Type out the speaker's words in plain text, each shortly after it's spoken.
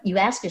You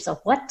ask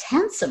yourself, what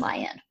tense am I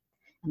in?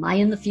 Am I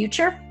in the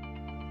future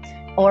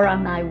or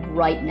am I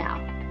right now?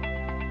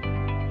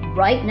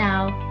 Right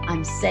now,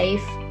 I'm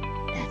safe.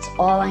 That's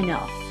all I know.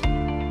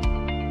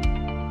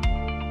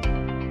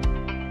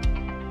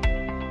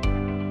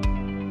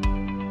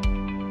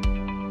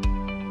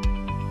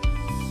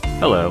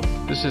 Hello,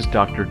 this is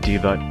Dr.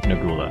 Diva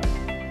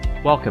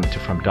Nagula. Welcome to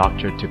From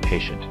Doctor to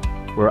Patient,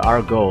 where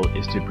our goal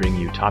is to bring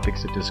you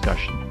topics of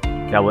discussion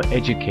that will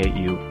educate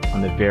you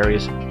on the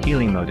various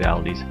healing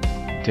modalities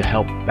to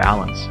help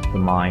balance the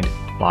mind,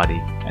 body,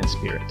 and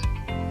spirit.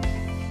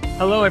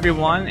 Hello,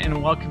 everyone,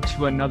 and welcome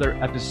to another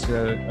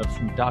episode of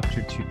From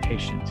Doctor to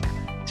Patient.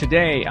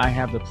 Today, I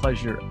have the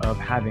pleasure of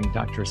having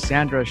Dr.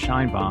 Sandra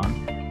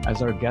Scheinbaum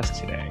as our guest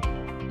today.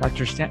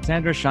 Dr.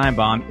 Sandra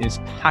Scheinbaum is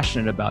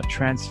passionate about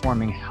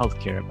transforming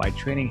healthcare by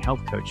training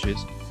health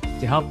coaches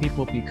to help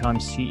people become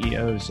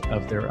CEOs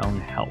of their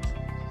own health.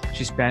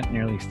 She spent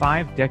nearly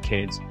 5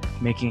 decades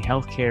making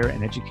healthcare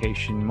and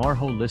education more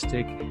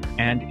holistic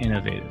and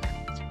innovative.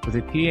 With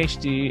a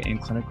PhD in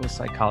clinical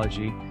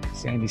psychology,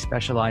 Sandy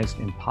specialized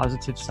in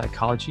positive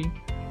psychology,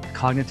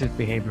 cognitive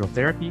behavioral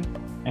therapy,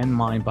 and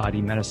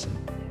mind-body medicine,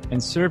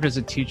 and served as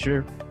a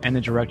teacher and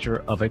the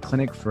director of a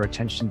clinic for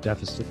attention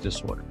deficit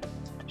disorder.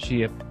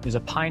 She is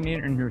a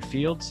pioneer in her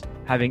fields,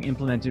 having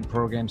implemented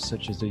programs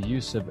such as the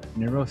use of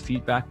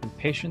neurofeedback with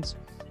patients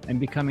and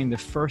becoming the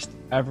first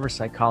ever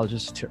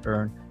psychologist to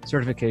earn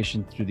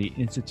certification through the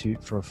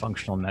Institute for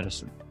Functional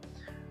Medicine.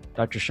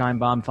 Dr.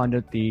 Scheinbaum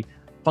funded the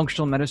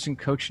Functional Medicine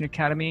Coaching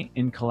Academy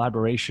in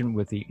collaboration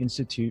with the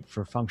Institute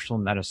for Functional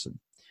Medicine.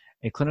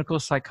 A clinical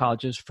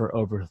psychologist for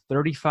over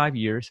 35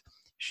 years,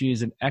 she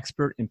is an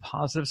expert in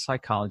positive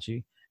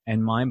psychology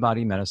and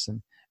mind-body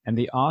medicine and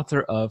the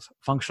author of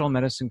Functional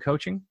Medicine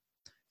Coaching,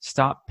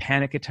 Stop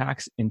Panic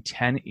Attacks in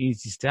 10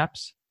 Easy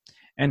Steps,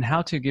 and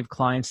How to Give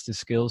Clients the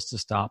Skills to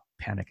Stop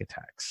Panic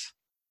Attacks.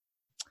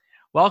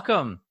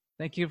 Welcome.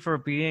 Thank you for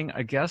being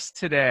a guest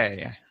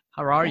today.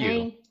 How are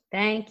you?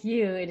 Thank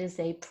you. It is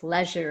a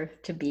pleasure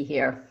to be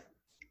here.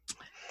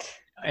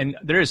 And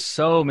there's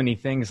so many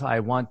things I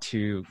want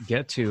to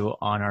get to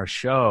on our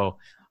show,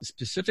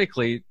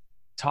 specifically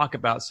talk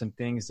about some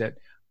things that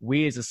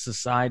we as a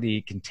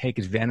society can take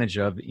advantage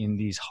of in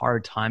these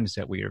hard times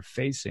that we are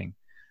facing.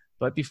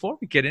 But before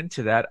we get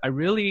into that, I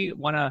really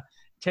want to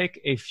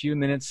take a few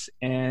minutes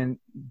and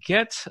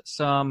get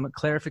some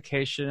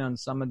clarification on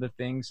some of the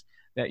things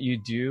that you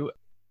do.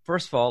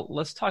 First of all,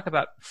 let's talk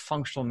about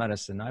functional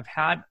medicine. I've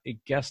had a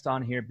guest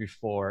on here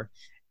before,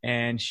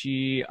 and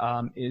she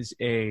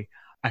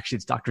actually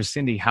it's Dr.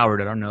 Cindy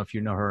Howard. I don't know if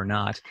you know her or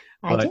not.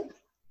 I do.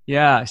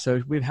 Yeah,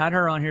 so we've had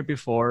her on here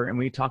before, and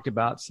we talked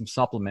about some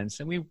supplements,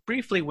 and we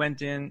briefly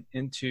went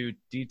into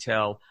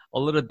detail a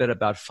little bit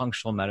about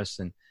functional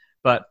medicine.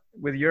 But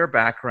with your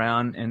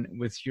background and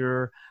with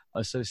your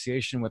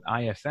association with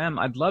IFM,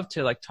 I'd love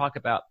to talk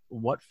about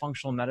what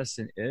functional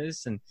medicine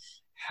is and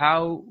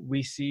how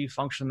we see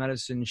functional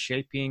medicine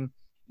shaping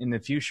in the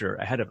future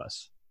ahead of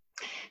us.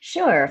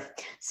 Sure.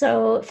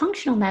 So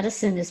functional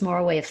medicine is more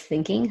a way of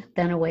thinking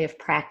than a way of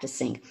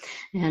practicing.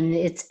 And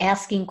it's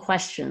asking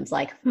questions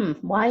like,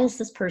 why is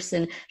this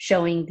person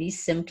showing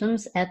these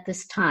symptoms at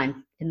this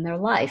time in their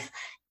life?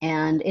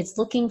 And it's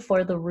looking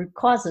for the root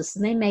causes.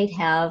 And they may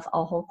have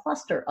a whole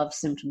cluster of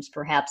symptoms.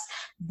 Perhaps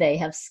they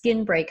have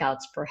skin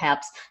breakouts.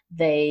 Perhaps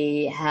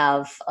they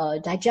have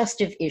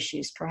digestive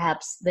issues.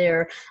 Perhaps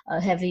they're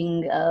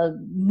having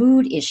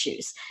mood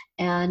issues.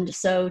 And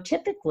so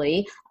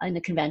typically in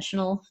the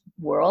conventional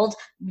world,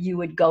 you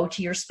would go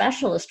to your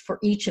specialist for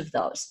each of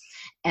those.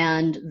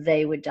 And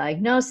they would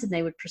diagnose and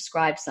they would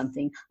prescribe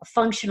something. A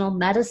functional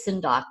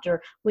medicine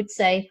doctor would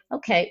say,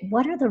 okay,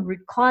 what are the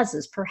root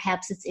causes?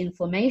 Perhaps it's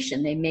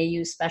inflammation. They may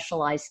use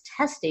specialized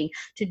testing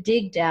to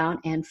dig down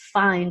and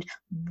find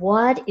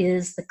what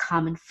is the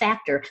common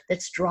factor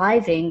that's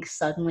driving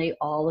suddenly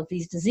all of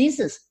these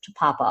diseases to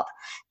pop up.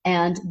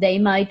 And they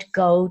might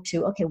go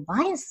to, okay,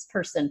 why is this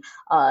person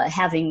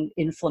having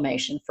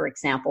inflammation, for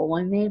example?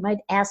 When they might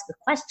ask the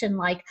question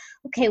like,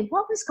 okay,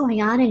 what was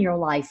going on in your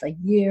life a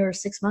year,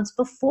 6 months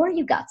before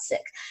you got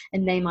sick?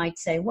 And they might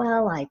say,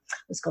 well, I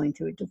was going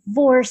through a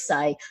divorce.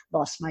 I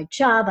lost my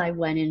job. I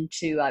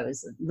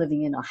was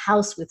living in a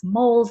house with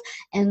mold.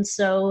 And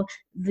so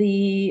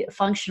the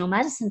functional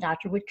medicine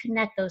doctor would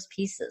connect those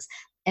pieces.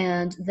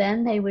 And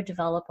then they would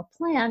develop a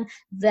plan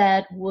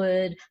that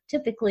would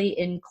typically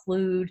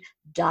include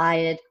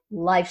diet,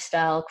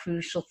 lifestyle,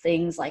 crucial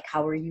things like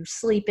how are you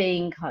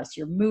sleeping, how's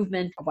your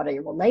movement, what are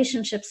your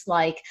relationships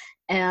like,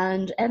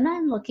 and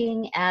then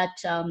looking at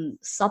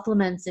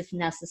supplements if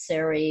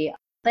necessary.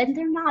 But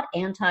they're not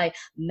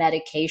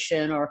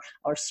anti-medication or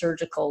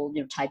surgical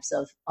types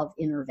of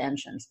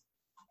interventions.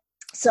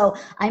 So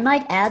I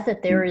might add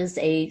that there is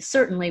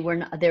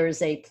there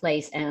is a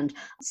place, and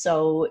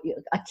so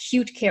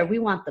acute care, we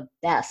want the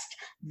best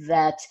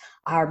that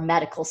our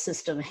medical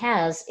system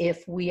has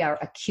if we are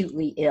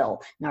acutely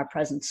ill. In our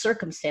present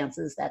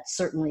circumstances, that's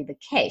certainly the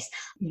case.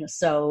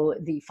 So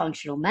the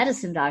functional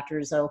medicine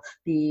doctors will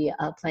be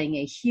playing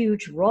a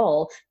huge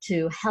role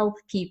to help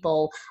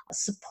people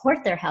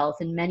support their health,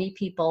 and many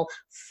people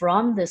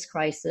from this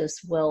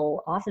crisis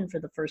will often, for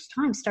the first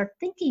time, start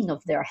thinking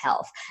of their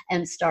health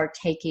and start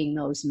taking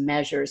those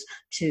measures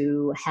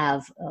to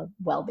have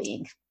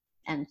well-being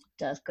and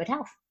good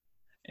health.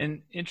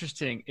 And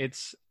interesting,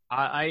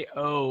 I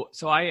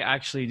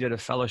actually did a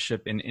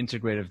fellowship in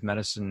integrative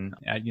medicine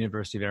at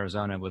University of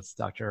Arizona with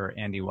Dr.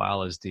 Andy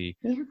Weil as the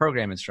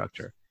program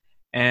instructor.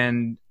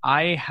 And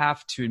I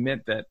have to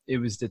admit that it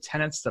was the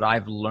tenets that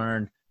I've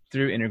learned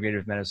through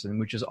integrative medicine,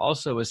 which is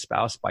also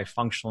espoused by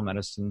functional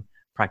medicine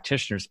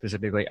practitioners,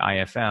 specifically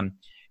IFM.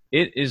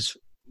 It is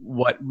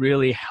what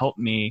really helped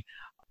me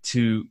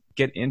to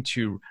get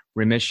into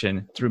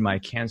remission through my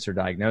cancer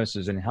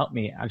diagnosis and helped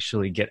me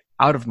actually get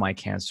out of my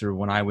cancer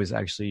when I was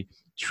actually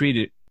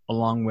treated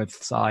along with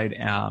side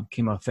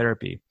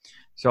chemotherapy.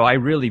 So I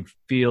really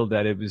feel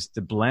that it was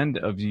the blend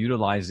of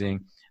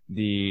utilizing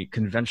the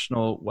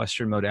conventional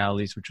Western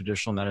modalities with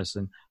traditional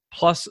medicine,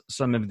 plus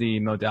some of the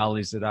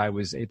modalities that I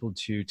was able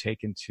to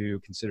take into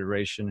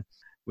consideration,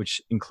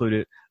 which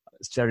included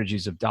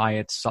strategies of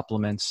diet,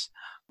 supplements,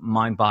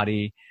 mind,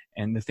 body,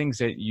 and the things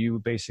that you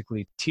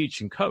basically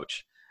teach and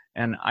coach.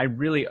 And I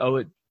really owe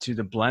it to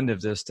the blend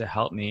of this to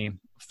help me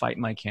fight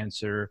my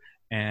cancer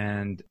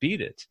and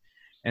beat it.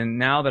 And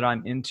now that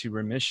I'm into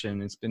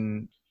remission, it's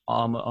been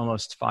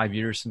almost 5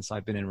 years since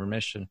I've been in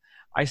remission,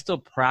 I still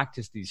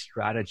practice these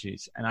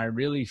strategies. And I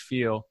really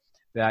feel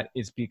that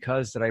it's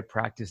because that I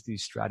practice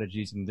these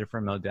strategies in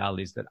different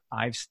modalities that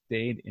I've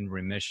stayed in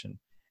remission.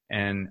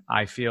 And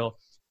I feel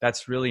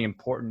that's really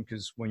important,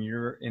 because when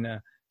you're in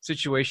a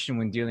situation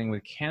when dealing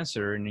with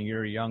cancer and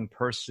you're a young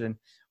person,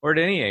 or at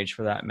any age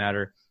for that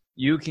matter,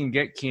 you can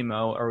get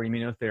chemo or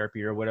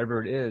immunotherapy or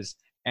whatever it is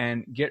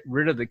and get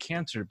rid of the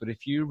cancer. But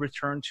if you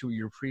return to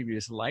your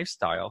previous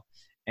lifestyle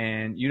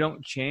and you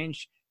don't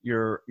change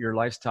your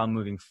lifestyle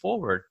moving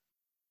forward,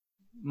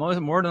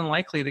 more than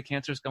likely the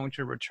cancer is going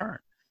to return.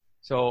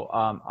 So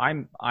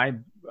I'm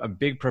a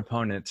big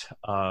proponent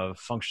of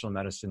functional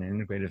medicine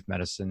and integrative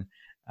medicine,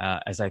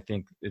 as I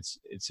think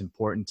it's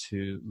important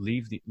to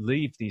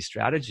leave these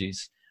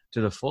strategies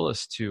to the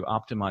fullest to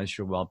optimize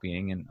your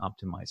well-being and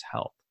optimize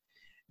health.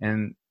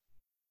 And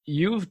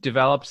you've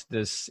developed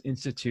this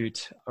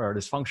institute, or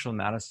this functional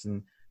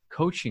medicine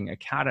coaching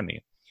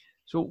academy.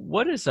 So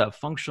what is a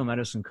functional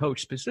medicine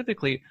coach?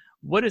 Specifically,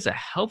 what is a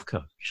health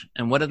coach,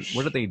 and what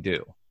do they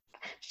do?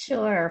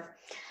 Sure.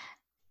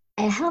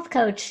 A health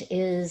coach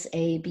is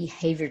a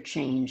behavior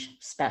change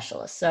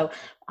specialist. So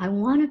I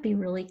want to be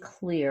really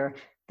clear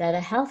that a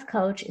health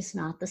coach is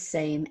not the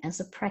same as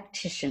a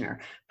practitioner.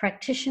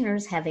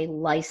 Practitioners have a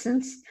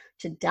license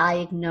to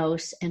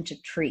diagnose and to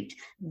treat.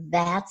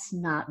 That's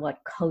not what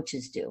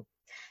coaches do.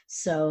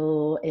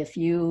 So if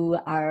you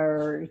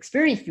are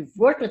experienced, you've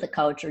worked with a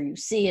coach, or you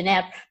see an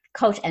app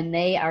coach and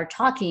they are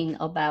talking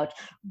about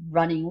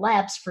running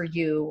labs for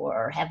you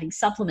or having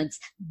supplements,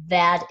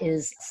 that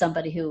is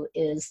somebody who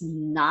is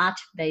not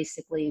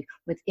basically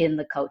within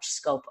the coach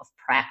scope of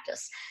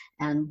practice.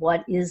 And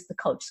what is the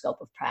coach scope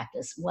of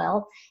practice?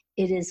 Well,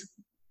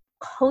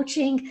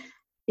 coaching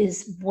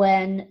is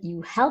when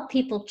you help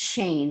people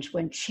change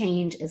when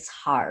change is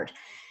hard.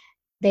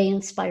 They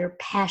inspire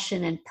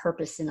passion and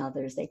purpose in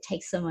others. They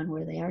take someone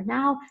where they are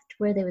now to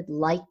where they would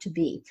like to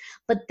be.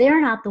 But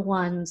they're not the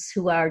ones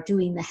who are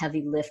doing the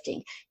heavy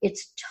lifting.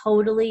 It's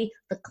totally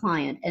the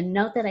client. And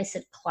note that I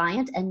said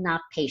client and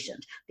not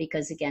patient,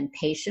 because again,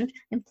 patient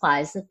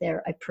implies that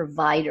they're a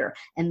provider,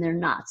 and they're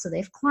not. So they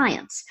have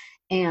clients.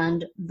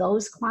 And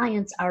those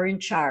clients are in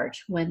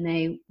charge when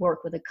they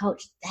work with a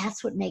coach.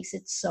 That's what makes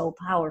it so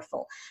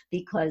powerful,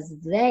 because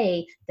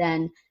they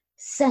then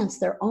sense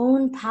their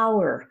own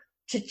power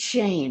to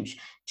change,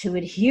 to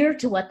adhere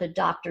to what the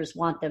doctors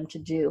want them to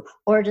do,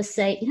 or to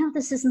say,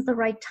 this isn't the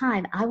right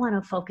time. I want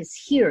to focus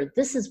here.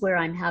 This is where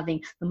I'm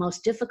having the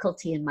most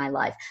difficulty in my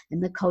life.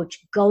 And the coach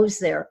goes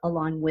there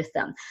along with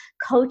them.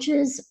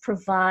 Coaches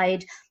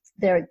provide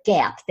their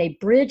gap. They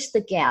bridge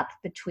the gap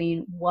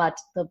between what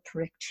the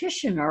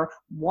practitioner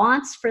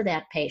wants for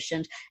that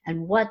patient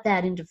and what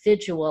that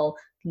individual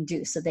can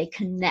do. So they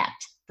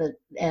connect.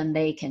 And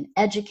they can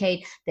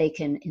educate, they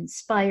can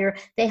inspire,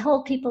 they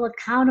hold people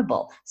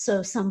accountable.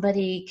 So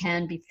somebody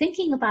can be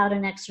thinking about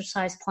an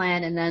exercise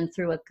plan, and then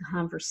through a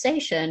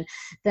conversation,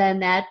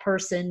 then that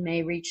person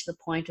may reach the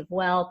point of,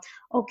 well,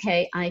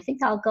 okay, I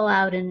think I'll go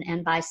out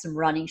and buy some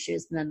running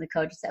shoes. And then the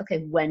coach will say,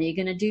 okay, when are you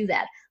going to do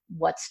that?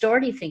 what store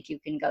do you think you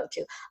can go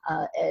to?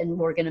 And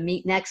we're going to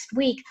meet next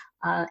week.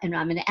 And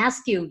I'm going to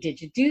ask you,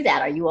 did you do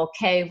that? Are you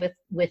okay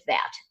with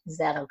that? Is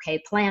that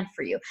okay plan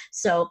for you?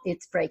 So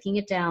it's breaking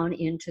it down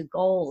into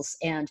goals.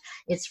 And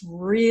it's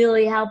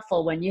really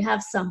helpful when you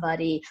have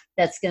somebody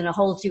that's going to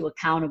hold you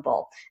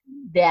accountable.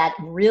 That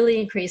really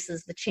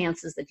increases the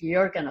chances that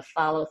you're going to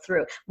follow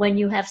through. When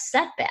you have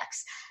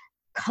setbacks,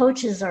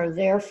 coaches are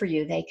there for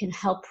you. They can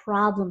help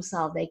problem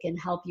solve. They can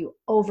help you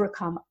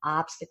overcome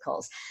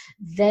obstacles.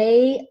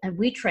 And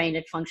we train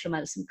at Functional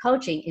Medicine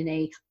Coaching in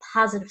a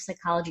positive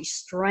psychology,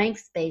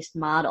 strength-based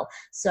model.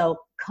 So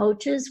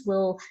coaches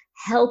will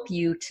help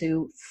you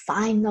to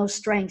find those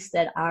strengths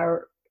that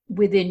are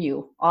within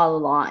you all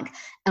along,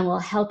 and will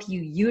help you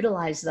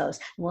utilize those,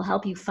 and will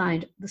help you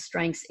find the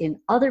strengths in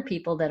other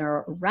people that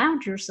are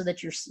around you so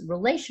that your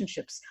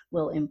relationships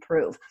will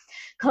improve.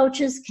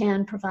 Coaches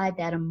can provide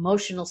that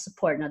emotional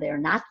support. Now, they are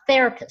not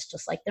therapists,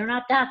 just like they're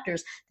not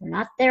doctors. They're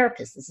not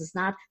therapists. This is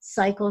not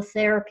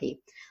psychotherapy,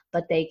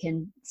 but they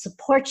can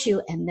support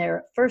you, and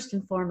they're first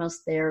and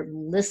foremost, they're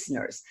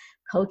listeners.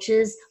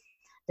 Coaches,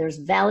 there's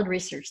valid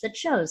research that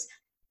shows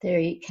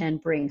they can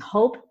bring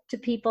hope to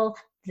people.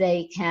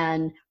 They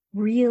can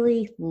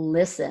really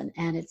listen.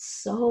 And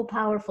it's so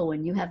powerful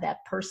when you have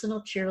that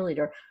personal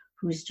cheerleader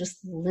who's just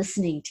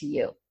listening to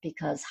you,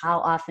 because how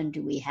often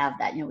do we have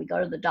that? We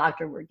go to the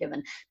doctor, we're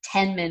given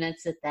 10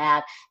 minutes at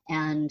that,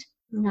 and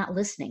we're not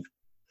listening.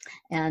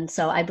 And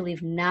so I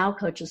believe now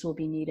coaches will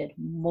be needed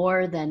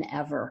more than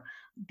ever,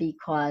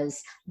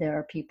 because there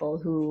are people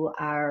who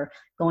are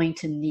going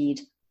to need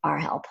our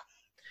help.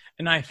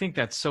 And I think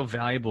that's so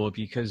valuable,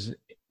 because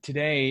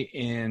today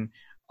in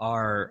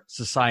our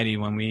society,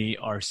 when we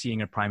are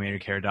seeing a primary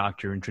care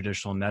doctor in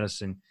traditional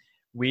medicine,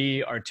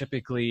 we are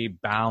typically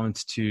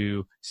bound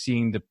to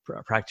seeing the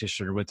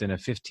practitioner within a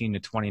 15 to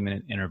 20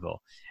 minute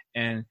interval.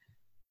 And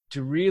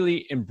to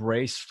really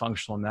embrace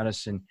functional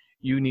medicine,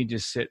 you need to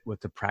sit with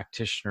the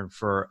practitioner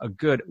for a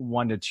good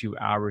 1 to 2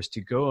 hours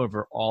to go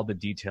over all the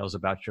details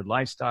about your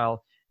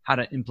lifestyle, how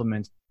to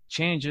implement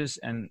changes,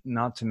 and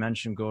not to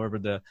mention go over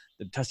the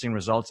testing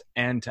results,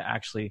 and to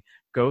actually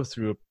go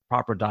through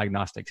proper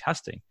diagnostic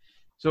testing.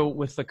 So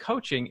with the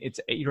coaching,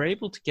 you're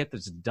able to get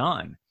this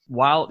done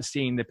while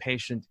seeing the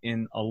patient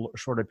in a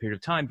shorter period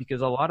of time,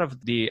 because a lot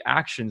of the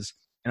actions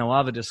and a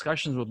lot of the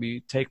discussions will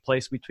take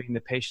place between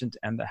the patient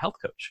and the health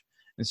coach.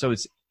 And so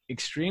it's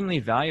extremely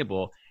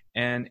valuable.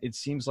 And it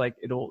seems like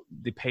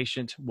the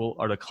patient will,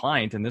 or the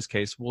client in this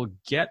case, will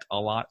get a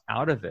lot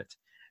out of it.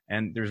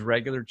 And there's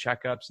regular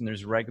checkups, and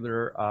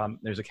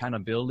there's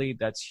accountability.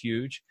 That's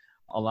huge.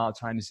 A lot of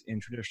times in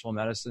traditional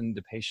medicine,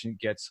 the patient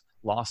gets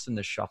lost in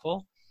the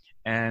shuffle,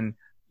 and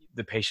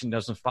the patient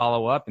doesn't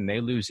follow up, and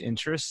they lose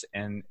interest,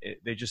 and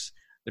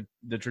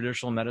the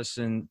traditional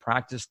medicine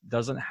practice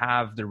doesn't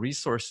have the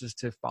resources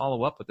to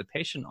follow up with the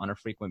patient on a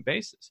frequent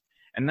basis.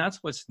 And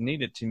that's what's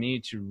needed to me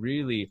to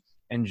really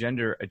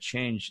engender a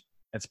change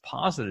that's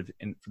positive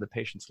for the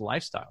patient's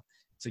lifestyle.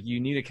 It's like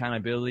you need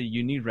accountability,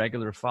 you need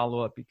regular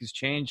follow-up, because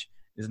change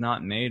is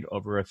not made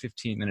over a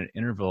 15-minute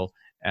interval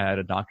at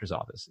a doctor's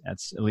office.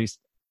 That's at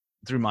least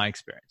through my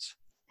experience.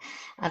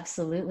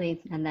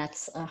 Absolutely. And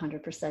that's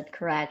 100%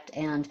 correct.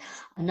 And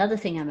another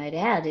thing I might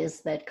add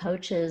is that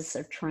coaches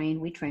are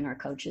trained, we train our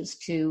coaches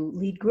to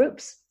lead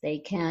groups. They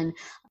can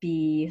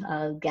be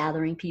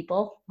gathering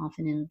people,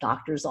 often in a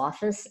doctor's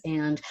office,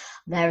 and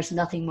there's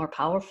nothing more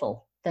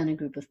powerful than a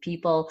group of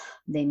people.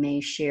 They may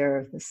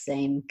share the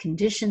same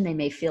condition. They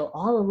may feel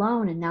all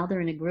alone, and now they're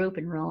in a group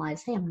and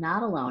realize, hey, I'm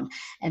not alone.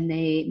 And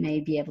they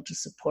may be able to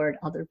support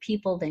other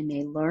people. They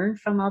may learn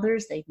from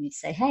others. They may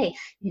say, hey,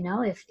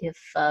 if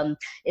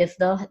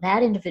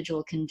that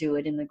individual can do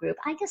it in the group,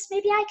 I guess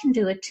maybe I can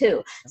do it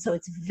too. So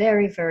it's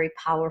very, very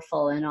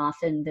powerful. And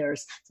often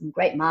there's some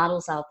great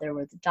models out there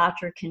where the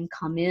doctor can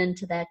come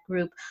into that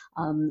group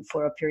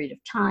for a period of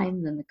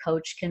time, then the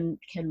coach can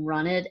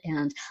run it.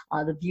 And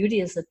the beauty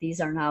is that these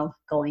are now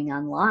going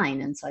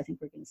online. And so I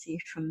think we're going to see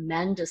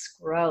tremendous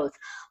growth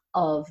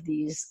of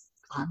these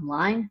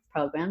online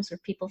programs where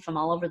people from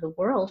all over the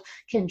world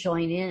can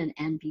join in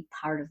and be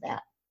part of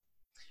that.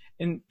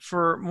 And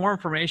for more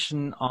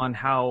information on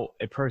how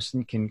a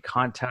person can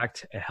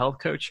contact a health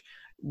coach,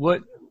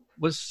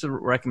 what's the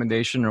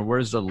recommendation, or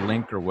where's the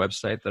link or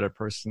website that a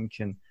person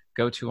can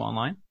go to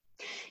online?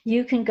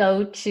 You can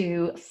go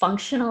to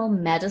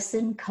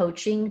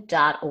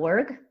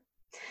functionalmedicinecoaching.org.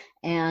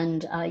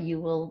 And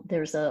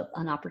there's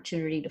an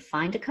opportunity to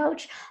find a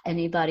coach.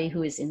 Anybody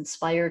who is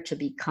inspired to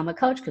become a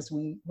coach, because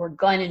we're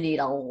going to need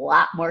a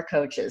lot more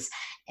coaches.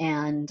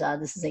 And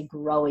this is a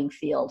growing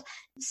field.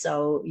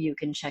 So you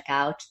can check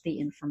out the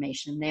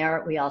information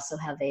there. We also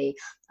have a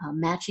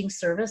matching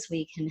service.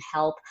 We can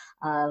help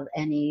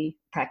any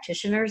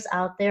practitioners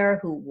out there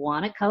who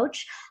want a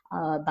coach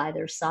by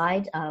their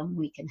side.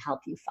 We can help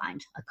you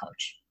find a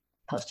coach.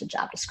 Post a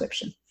job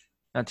description.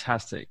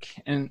 Fantastic.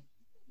 And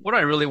what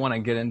I really want to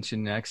get into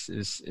next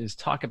is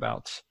talk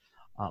about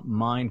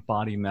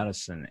mind-body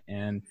medicine.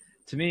 And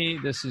to me,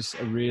 this is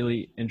a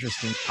really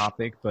interesting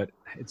topic, but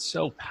it's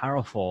so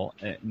powerful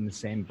in the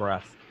same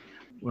breath.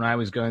 when I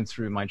was going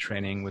through my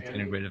training with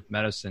integrative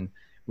medicine,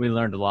 we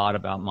learned a lot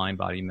about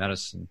mind-body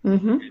medicine.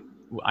 Mm-hmm.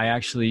 I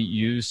actually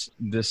use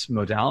this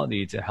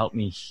modality to help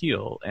me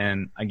heal.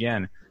 And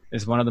again,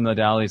 it's one of the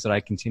modalities that I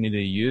continue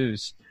to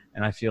use.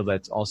 And I feel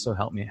that's also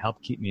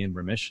helped keep me in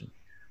remission.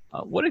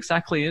 What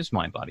exactly is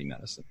mind-body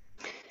medicine?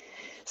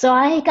 So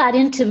I got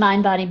into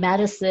mind-body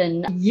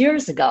medicine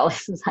years ago.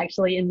 This was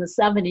actually in the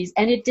 70s,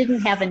 and it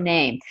didn't have a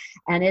name.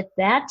 And at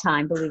that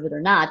time, believe it or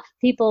not,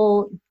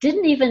 people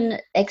didn't even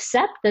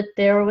accept that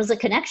there was a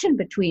connection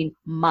between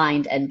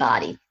mind and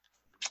body.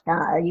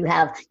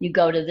 You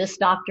go to this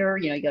doctor,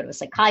 you go to a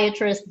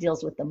psychiatrist,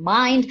 deals with the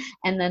mind,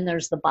 and then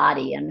there's the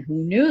body. And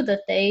who knew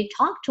that they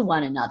talk to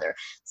one another?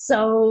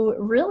 So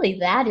really,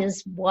 that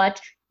is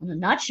what, in a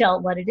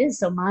nutshell, what it is.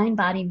 So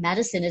mind-body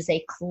medicine is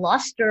a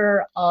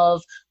cluster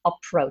of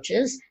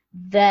approaches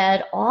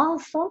that all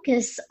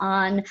focus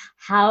on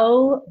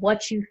how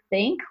what you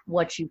think,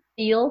 what you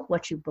feel,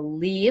 what you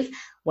believe,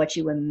 what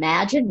you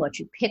imagine, what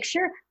you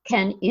picture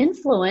can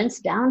influence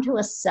down to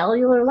a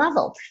cellular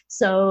level.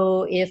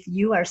 So if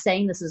you are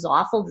saying this is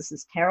awful, this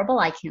is terrible,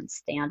 I can't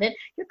stand it,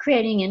 you're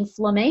creating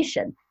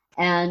inflammation.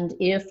 And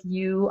if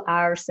you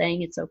are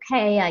saying it's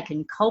okay, I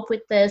can cope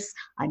with this,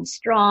 I'm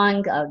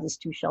strong, this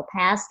too shall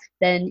pass,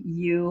 then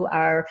you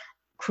are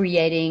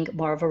creating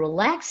more of a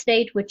relaxed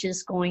state, which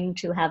is going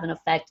to have an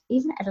effect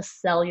even at a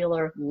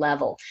cellular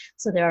level.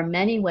 So there are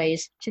many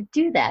ways to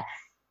do that.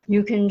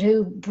 You can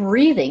do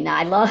breathing. Now,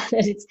 I love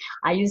that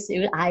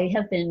I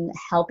have been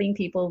helping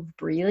people with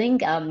breathing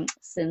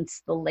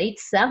since the late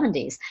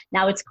 70s.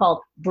 Now it's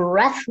called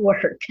breath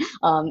work.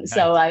 Nice.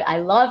 So I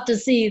love to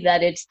see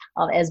that it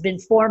has been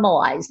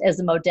formalized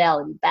as a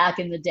modality. Back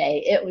in the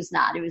day, it was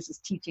not. It was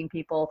just teaching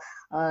people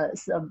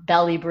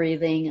belly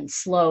breathing and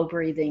slow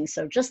breathing.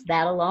 So just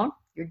that alone,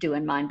 you're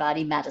doing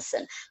mind-body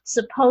medicine.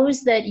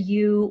 Suppose that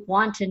you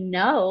want to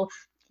know,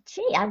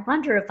 gee, I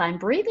wonder if I'm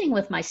breathing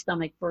with my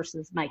stomach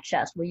versus my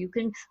chest. Well, you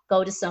can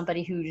go to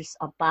somebody who's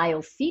a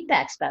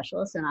biofeedback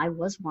specialist, and I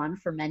was one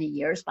for many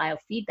years.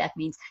 Biofeedback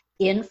means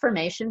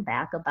information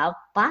back about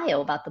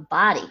the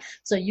body.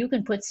 So you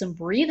can put some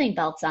breathing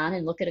belts on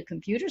and look at a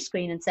computer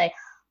screen and say,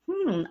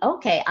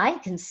 okay, I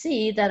can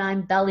see that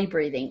I'm belly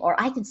breathing, or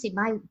I can see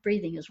my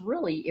breathing is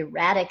really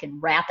erratic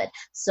and rapid.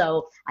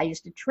 So I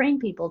used to train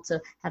people to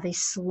have a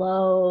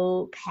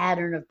slow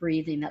pattern of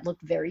breathing that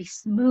looked very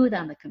smooth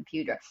on the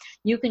computer.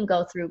 You can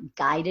go through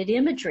guided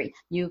imagery.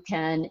 You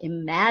can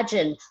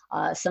imagine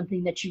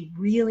something that you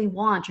really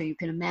want, or you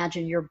can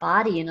imagine your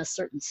body in a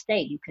certain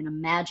state. You can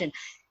imagine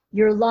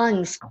your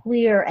lungs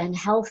clear and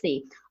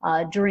healthy.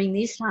 During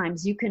these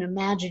times, you can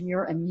imagine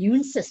your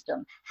immune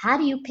system. How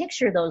do you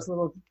picture those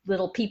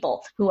little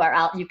people who are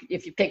out?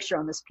 If you picture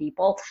them as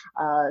people,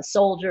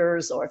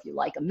 soldiers, or if you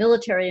like a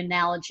military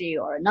analogy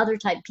or another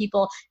type,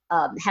 people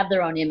have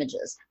their own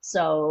images.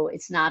 So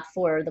it's not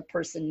for the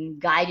person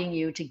guiding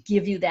you to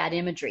give you that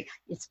imagery.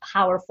 It's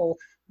powerful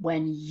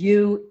when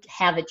you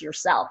have it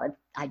yourself. An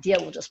idea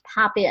will just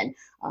pop in.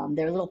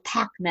 They're little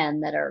Pac-Men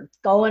that are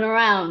going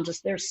around,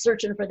 they're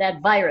searching for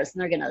that virus,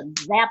 and they're going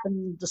to zap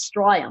and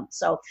destroy them.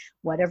 So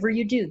whatever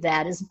you do,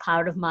 that is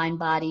part of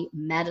mind-body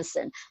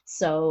medicine.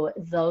 So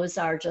those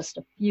are just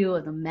a few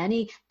of the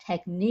many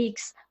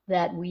techniques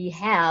that we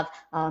have.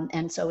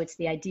 And so it's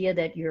the idea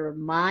that your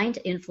mind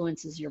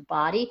influences your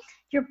body.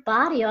 Your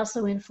body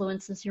also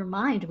influences your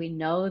mind. We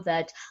know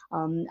that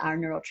our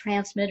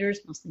neurotransmitters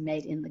mostly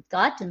made in the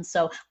gut. And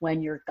so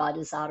when your gut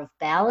is out of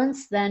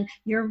balance, then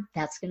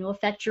that's going to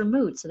affect your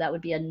mood. So that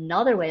would be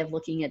another way of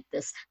looking at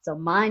this. So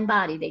mind,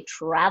 body, they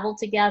travel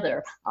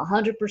together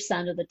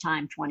 100% of the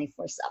time,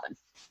 24/7.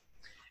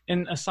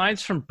 And aside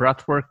from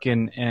breath work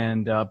and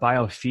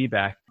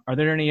biofeedback, are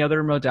there any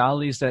other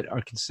modalities that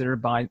are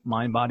considered by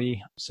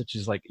mind-body, such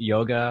as like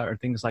yoga or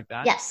things like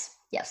that? Yes.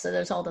 So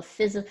there's all the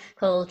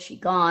physical,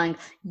 qigong,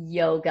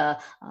 yoga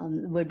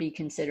would be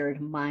considered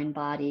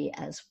mind-body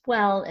as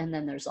well. And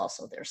then there's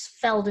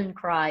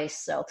Feldenkrais.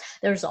 So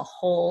there's a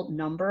whole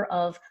number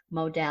of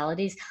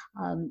modalities.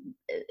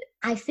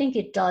 I think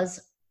it does,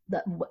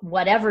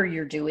 whatever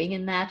you're doing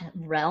in that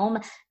realm,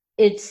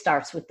 it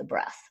starts with the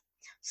breath.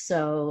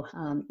 So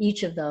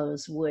each of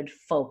those would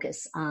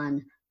focus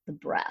on the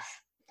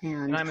breath.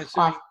 And I'm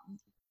assuming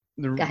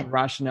the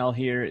rationale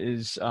here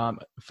is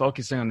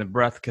focusing on the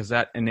breath because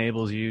that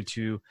enables you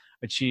to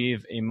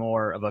achieve a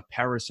more of a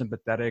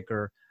parasympathetic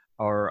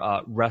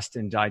or rest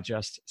and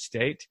digest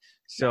state.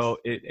 So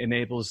yes, it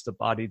enables the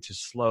body to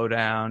slow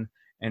down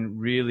and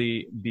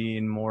really be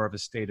in more of a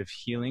state of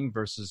healing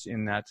versus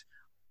in that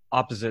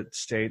opposite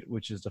state,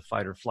 which is the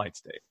fight or flight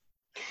state.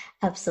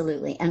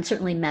 Absolutely. And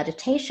certainly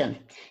meditation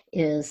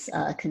is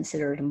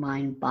considered a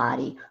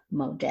mind-body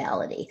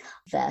modality,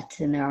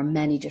 and there are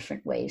many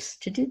different ways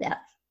to do that.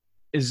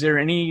 Is there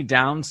any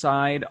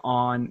downside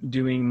on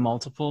doing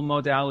multiple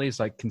modalities?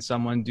 Like, can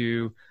someone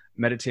do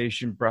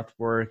meditation, breath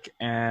work,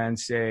 and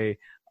say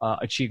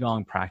a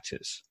Qigong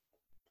practice?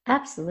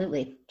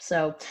 Absolutely.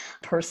 So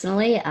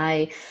personally,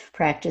 I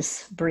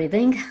practice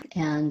breathing,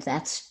 and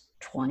that's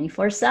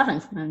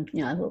 24/7.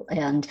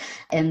 And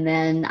and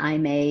then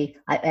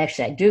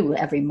I do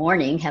every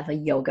morning have a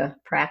yoga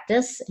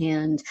practice.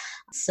 And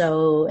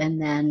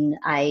then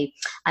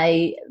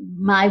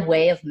my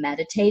way of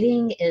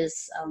meditating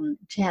is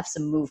to have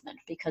some movement,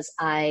 because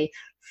I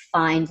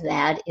find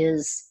that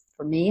is,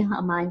 for me,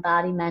 a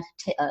mind-body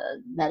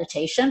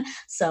meditation.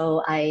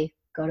 So I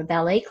go to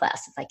ballet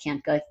class. If I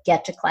can't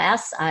get to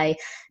class, I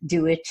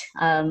do it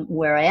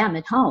where I am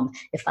at home.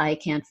 If I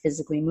can't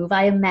physically move,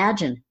 I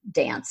imagine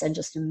dance and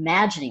just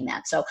imagining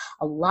that. So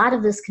a lot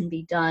of this can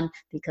be done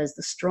because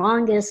the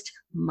strongest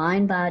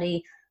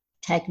mind-body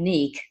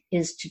technique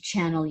is to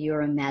channel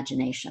your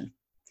imagination,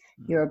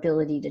 your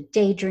ability to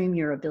daydream,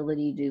 your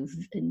ability to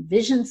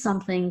envision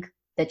something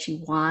that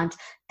you want.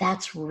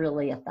 That's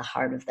really at the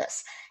heart of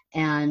this.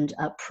 And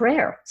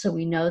prayer. So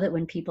we know that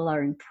when people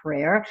are in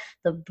prayer,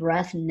 the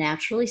breath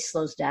naturally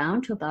slows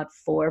down to about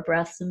 4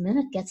 breaths a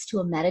minute, gets to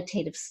a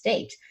meditative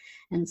state.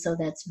 And so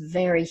that's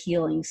very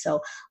healing.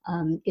 So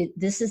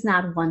this is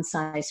not one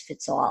size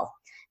fits all.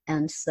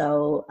 And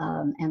so,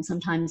 and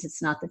sometimes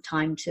it's not the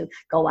time to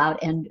go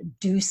out and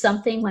do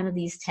something, one of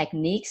these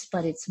techniques,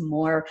 but it's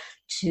more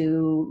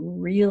to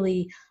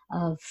really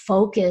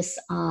focus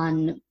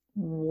on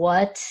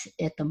what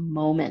at the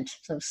moment.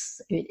 So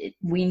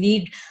we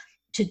need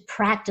to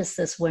practice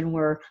this when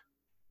we're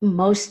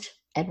most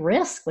at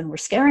risk, when we're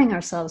scaring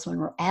ourselves, when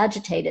we're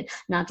agitated,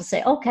 not to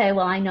say, okay,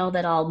 well, I know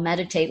that I'll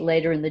meditate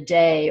later in the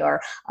day, or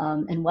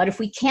and what if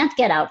we can't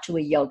get out to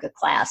a yoga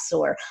class,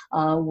 or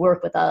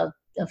work with a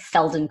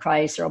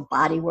Feldenkrais or a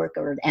body work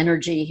or an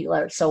energy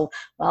healer. So,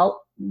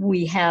 well,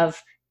 we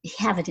have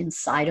it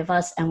inside of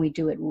us, and we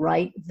do it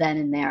right then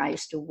and there. I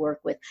used to work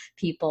with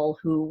people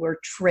who were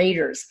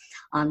traders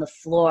on the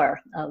floor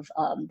of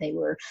they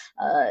were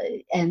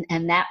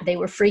they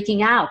were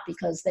freaking out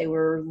because they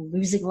were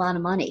losing a lot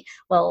of money.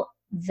 Well,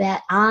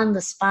 that on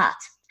the spot,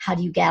 how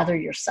do you gather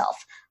yourself?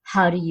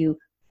 How do you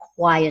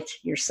quiet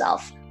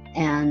yourself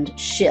and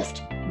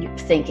shift your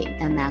thinking?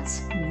 And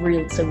that's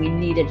real. So we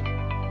need it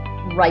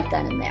right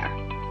then and there.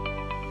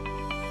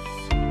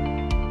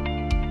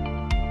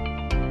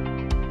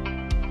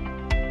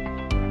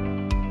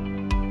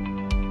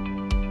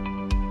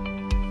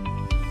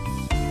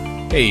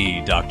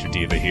 Hey, Dr.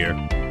 Diva here.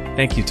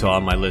 Thank you to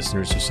all my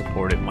listeners who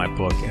supported my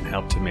book and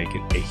helped to make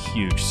it a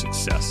huge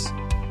success.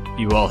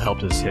 You all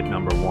helped us hit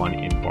number 1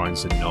 in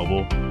Barnes &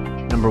 Noble,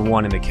 number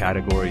 1 in the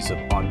categories of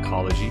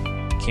oncology,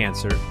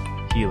 cancer,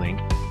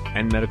 healing,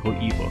 and medical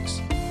ebooks,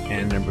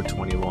 and number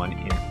 21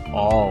 in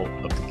all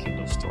of the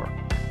Kindle store.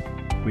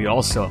 We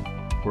also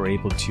were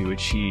able to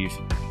achieve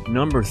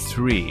number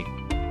 3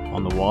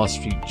 on the Wall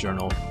Street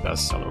Journal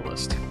bestseller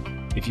list.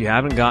 If you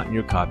haven't gotten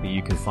your copy,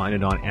 you can find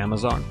it on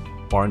Amazon,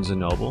 Barnes &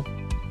 Noble,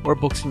 or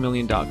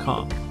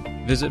booksamillion.com.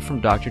 Visit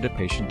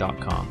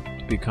fromdoctortopatient.com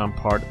to become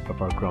part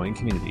of our growing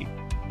community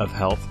of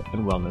health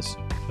and wellness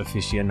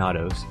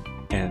aficionados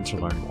and to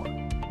learn more.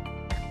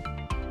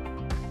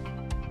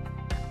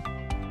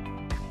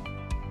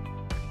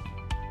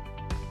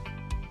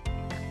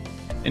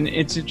 And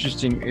it's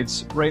interesting.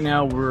 It's right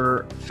now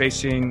we're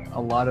facing a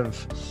lot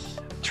of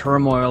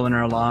turmoil in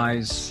our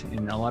lives,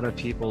 and a lot of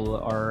people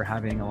are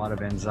having a lot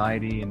of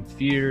anxiety and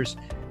fears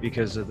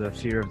because of the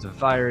fear of the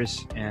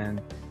virus.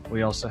 And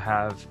we also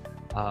have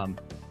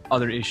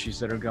other issues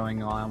that are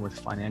going on with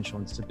financial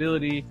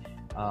instability.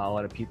 A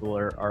lot of people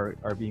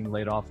are being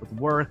laid off with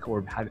work,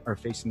 or are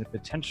facing the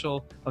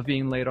potential of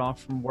being laid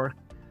off from work.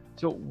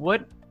 So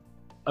which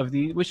of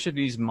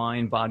these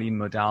mind-body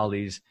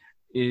modalities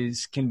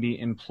can be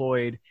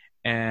employed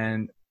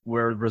and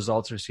where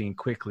results are seen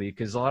quickly?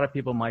 Because a lot of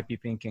people might be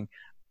thinking,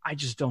 I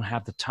just don't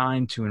have the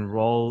time to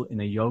enroll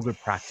in a yoga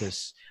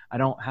practice. I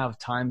don't have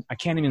time. I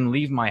can't even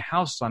leave my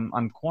house.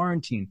 I'm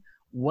quarantined.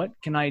 What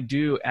can I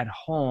do at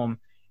home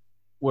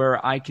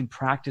where I can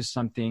practice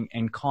something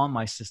and calm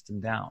my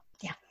system down?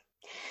 Yeah.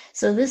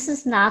 So this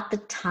is not the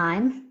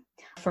time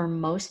for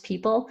most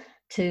people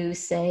to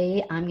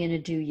say, I'm going to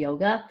do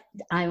yoga.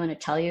 I want to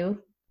tell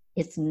you,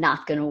 it's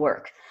not going to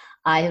work.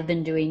 I have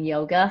been doing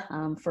yoga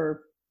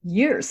for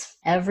years,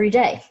 every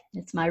day.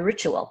 It's my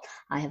ritual.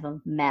 I have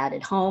a mat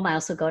at home. I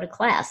also go to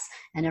class,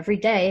 and every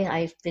day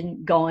I've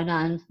been going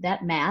on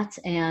that mat,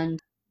 and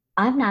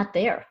I'm not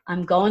there.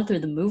 I'm going through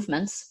the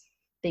movements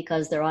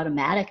because they're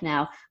automatic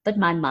now, but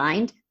my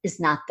mind is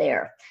not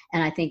there.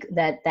 And I think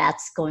that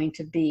that's going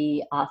to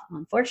be,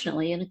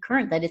 unfortunately, in a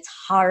current, that it's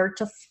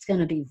going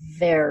to be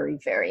very,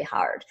 very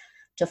hard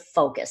to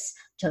focus,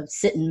 to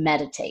sit and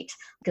meditate,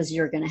 because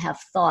you're going to have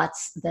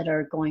thoughts that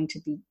are going to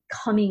be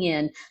coming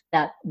in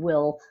that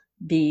will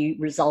be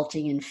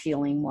resulting in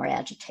feeling more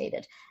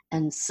agitated.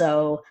 And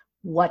so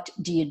what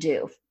do you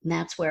do? And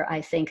that's where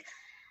I think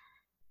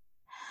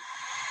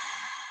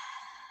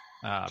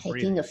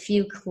taking a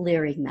few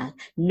clearing that.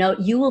 No,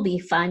 you will be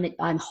fine that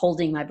I'm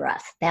holding my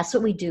breath. That's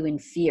what we do in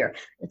fear.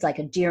 It's like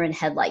a deer in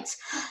headlights.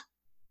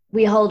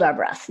 We hold our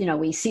breath.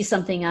 We see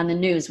something on the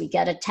news, we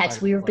get a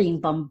text. We are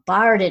being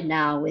bombarded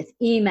now with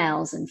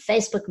emails and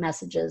Facebook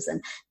messages,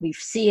 and we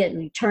see it and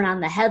we turn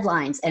on the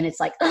headlines, and it's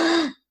like,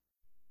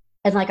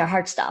 and like our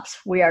heart stops.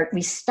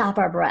 We stop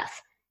our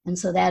breath. And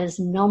so that is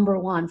number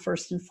one,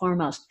 first and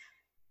foremost.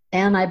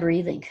 Am I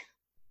breathing?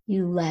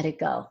 You let it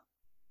go.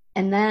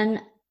 And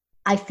then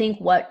I think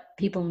what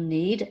people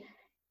need,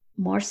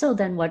 more so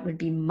than what would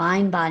be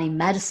mind-body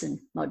medicine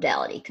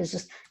modality, because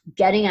just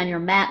getting on your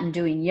mat and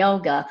doing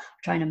yoga,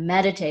 trying to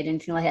meditate,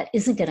 anything like that,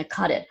 isn't going to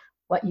cut it.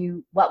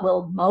 What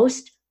will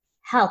most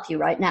help you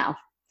right now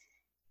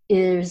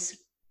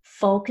is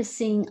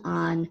focusing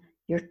on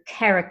your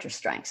character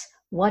strengths.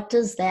 What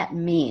does that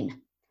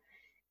mean?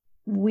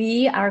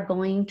 We are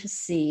going to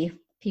see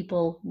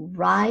people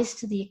rise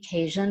to the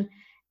occasion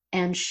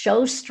and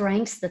show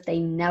strengths that they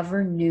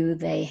never knew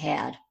they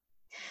had.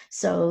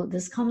 So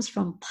this comes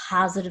from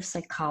positive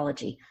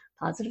psychology.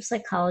 Positive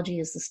psychology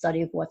is the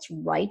study of what's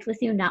right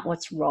with you, not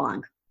what's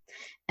wrong.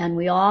 And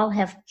we all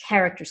have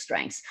character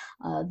strengths.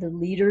 The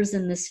leaders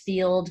in this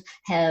field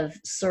have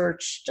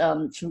searched,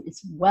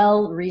 it's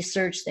well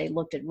researched. They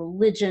looked at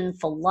religion,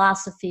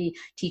 philosophy,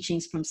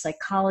 teachings from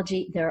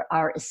psychology. There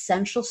are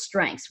essential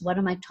strengths. What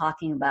am I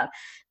talking about?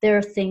 There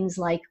are things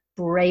like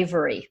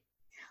bravery,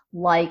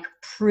 like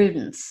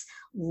prudence,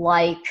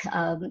 like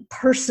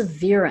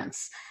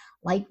perseverance,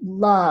 like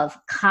love,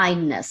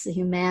 kindness, the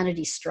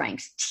humanity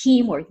strengths,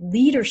 teamwork,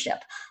 leadership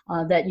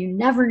that you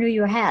never knew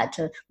you had,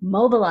 to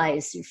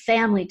mobilize your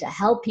family, to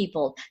help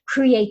people,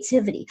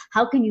 creativity.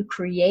 How can you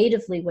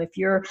creatively,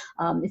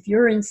 if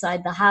you're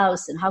inside the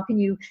house, and how can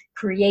you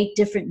create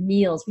different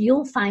meals?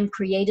 You'll find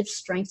creative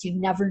strengths you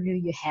never knew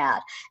you had,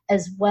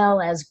 as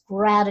well as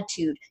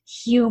gratitude,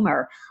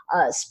 humor,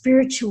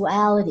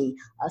 spirituality,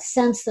 a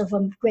sense of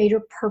a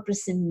greater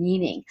purpose and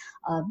meaning,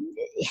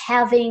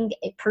 having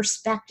a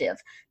perspective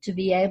to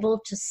be able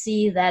to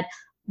see that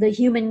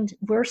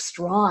we're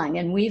strong,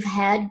 and we've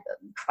had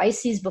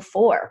crises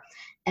before,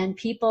 and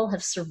people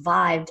have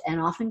survived and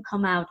often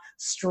come out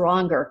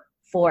stronger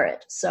for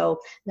it. So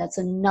that's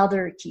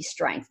another key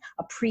strength.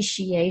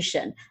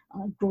 Appreciation,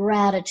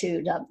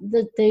 gratitude.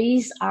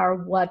 These are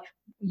what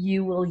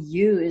you will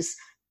use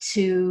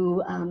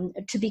to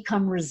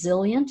become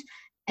resilient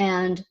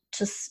and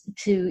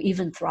to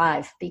even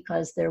thrive,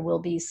 because there will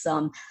be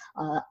some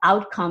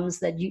outcomes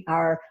that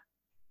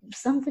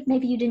some that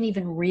maybe you didn't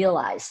even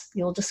realize.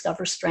 You'll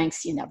discover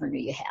strengths you never knew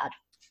you had.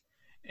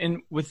 And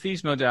with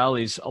these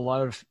modalities, a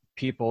lot of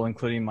people,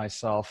 including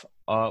myself,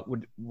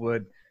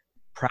 would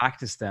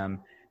practice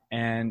them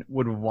and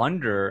would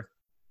wonder,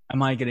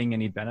 am I getting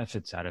any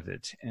benefits out of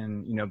it?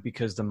 And,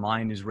 because the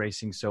mind is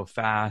racing so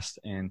fast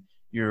and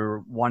you're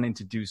wanting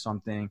to do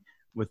something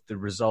with the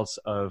results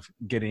of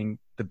getting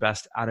the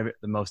best out of it,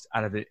 the most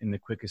out of it in the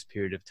quickest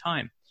period of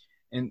time.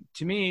 And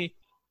to me,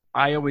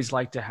 I always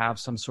like to have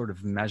some sort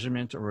of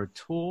measurement or a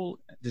tool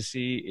to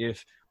see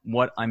if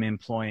what I'm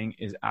employing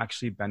is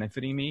actually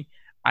benefiting me.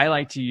 I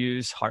like to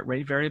use heart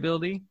rate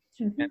variability.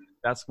 Mm-hmm. And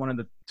that's one of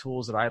the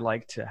tools that I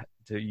like to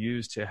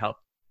use to help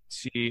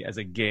see as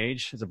a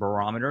gauge, as a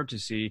barometer, to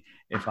see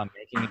if I'm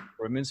making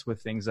improvements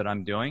with things that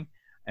I'm doing.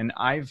 And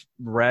I've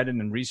read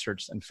and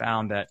researched and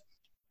found that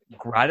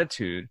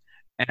gratitude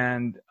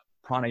and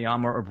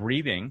pranayama, or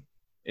breathing,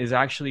 is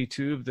actually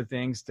two of the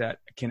things that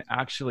can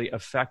actually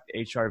affect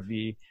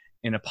HRV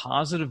in a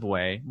positive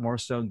way, more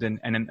so than,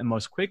 and in the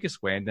most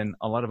quickest way than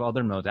a lot of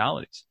other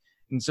modalities.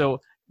 And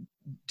so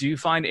do you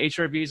find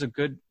HRV is a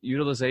good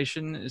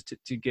utilization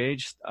to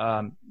gauge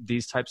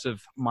these types of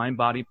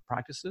mind-body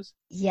practices?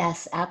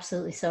 Yes,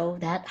 absolutely. So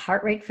that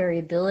heart rate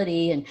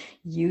variability and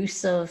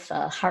use of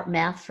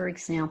HeartMath, for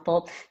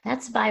example,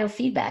 that's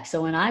biofeedback.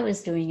 So when I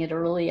was doing it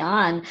early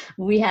on,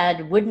 we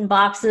had wooden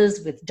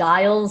boxes with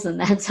dials, and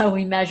that's how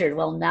we measured.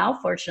 Well, now,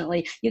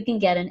 fortunately, you can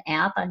get an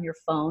app on your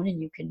phone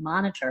and you can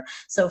monitor.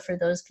 So for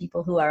those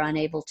people who are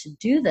unable to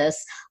do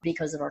this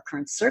because of our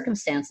current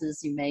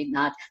circumstances, you may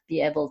not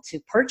be able to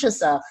purchase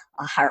a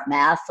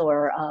HeartMath,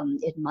 or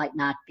it might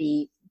not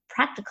be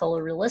practical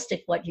or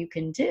realistic. What you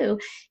can do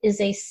is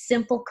a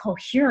simple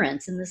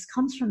coherence, and this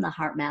comes from the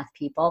HeartMath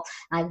people.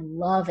 I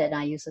love it.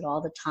 I use it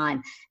all the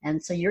time.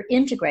 And so you're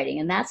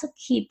integrating, and that's a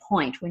key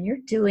point. When you're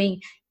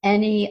doing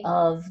any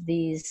of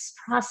these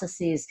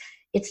processes,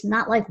 it's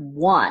not like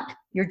one.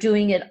 You're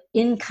doing it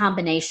in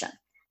combination.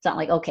 It's not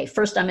like, okay,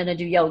 first I'm going to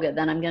do yoga,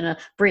 then I'm going to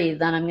breathe,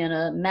 then I'm going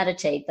to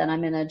meditate, then I'm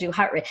going to do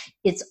heart rate.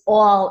 It's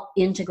all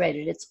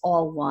integrated. It's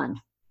all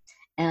one.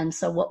 And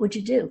so what would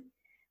you do?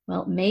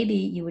 Well, maybe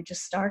you would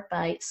just start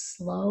by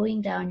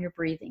slowing down your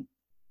breathing,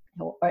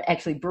 or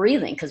actually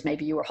breathing, because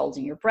maybe you were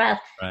holding your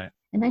breath. Right.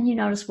 And then you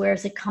notice, where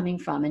is it coming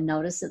from? And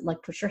notice it,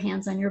 like, put your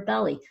hands on your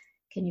belly.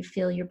 Can you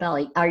feel your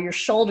belly? Are your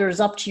shoulders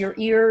up to your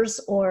ears,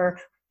 or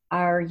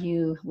are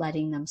you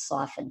letting them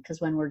soften?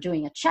 Because when we're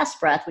doing a chest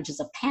breath, which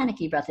is a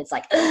panicky breath, it's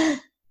like,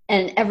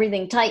 and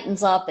everything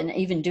tightens up. And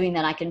even doing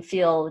that, I can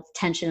feel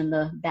tension in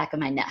the back of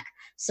my neck.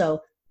 So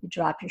you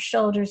drop your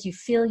shoulders, you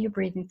feel your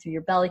breathing through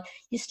your belly,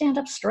 you stand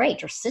up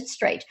straight or sit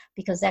straight,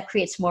 because that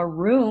creates more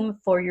room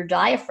for your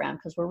diaphragm,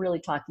 because we're really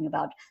talking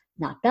about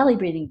not belly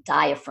breathing,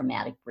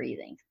 diaphragmatic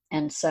breathing.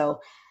 And so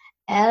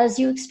as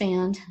you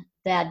expand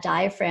that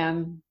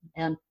diaphragm,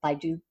 and by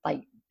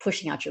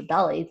pushing out your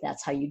belly,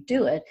 that's how you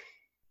do it.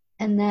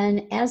 And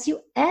then as you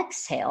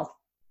exhale,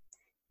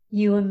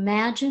 you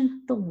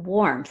imagine the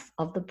warmth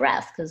of the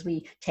breath, because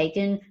we take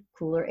in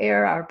cooler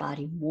air, our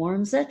body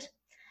warms it.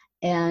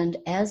 And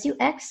as you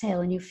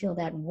exhale and you feel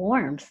that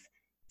warmth,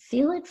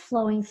 feel it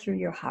flowing through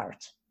your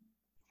heart.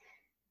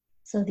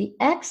 So the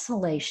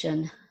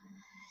exhalation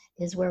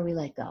is where we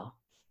let go.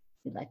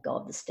 We let go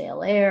of the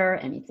stale air,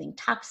 anything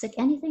toxic,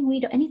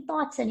 anything any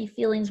thoughts, any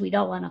feelings we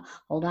don't want to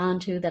hold on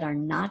to that are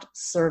not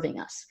serving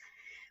us.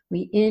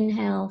 We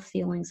inhale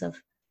feelings of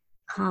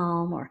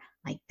calm, or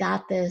I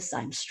got this,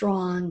 I'm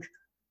strong,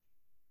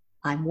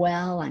 I'm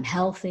well, I'm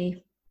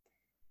healthy.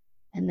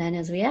 And then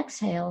as we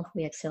exhale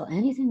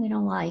anything we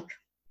don't like.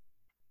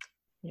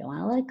 We don't want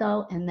to let it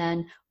go. And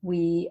then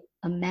we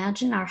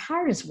imagine our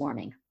heart is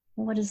warming.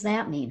 Well, what does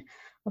that mean?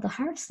 Well, the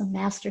heart's the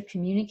master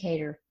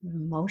communicator of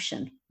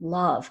emotion,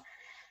 love.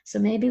 So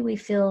maybe we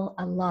feel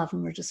a love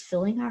and we're just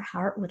filling our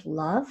heart with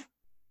love.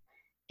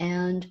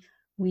 And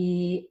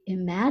we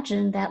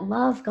imagine that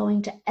love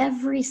going to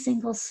every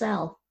single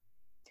cell.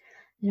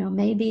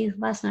 Maybe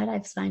last night I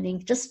was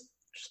finding just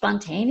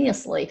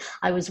spontaneously,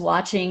 I was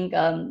watching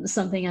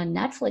something on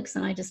Netflix,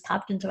 and I just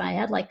popped into my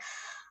head like,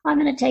 I'm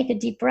going to take a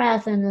deep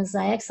breath, and as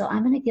I exhale,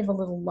 I'm going to give a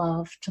little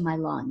love to my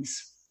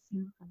lungs.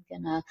 I'm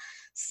going to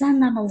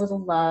send them a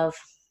little love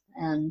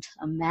and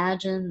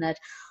imagine that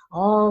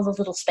all the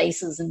little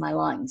spaces in my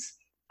lungs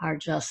are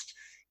just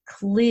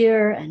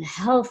clear and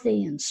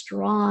healthy and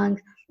strong.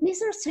 And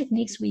these are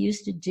techniques we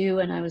used to do,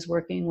 and I was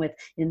working with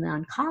in the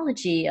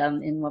oncology,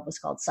 in what was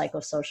called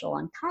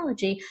psychosocial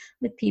oncology,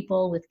 with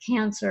people with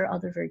cancer,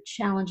 other very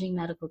challenging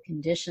medical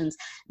conditions.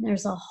 And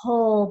there's a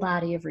whole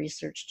body of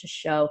research to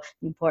show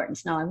the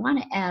importance. Now, I want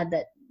to add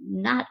that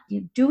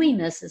doing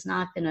this is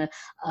not going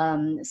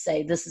to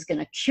say this is going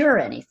to cure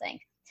anything,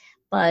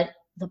 but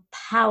the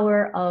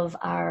power of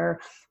our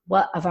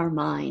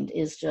mind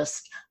is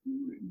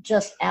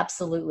just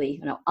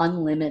absolutely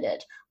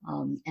unlimited.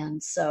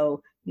 And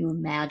so you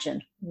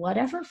imagine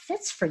whatever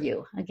fits for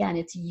you. Again,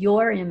 it's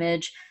your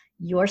image,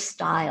 your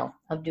style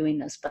of doing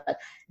this, but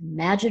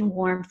imagine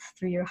warmth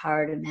through your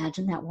heart.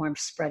 Imagine that warmth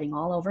spreading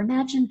all over.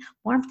 Imagine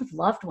warmth of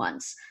loved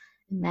ones.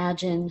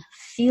 Imagine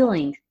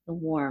feeling the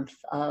warmth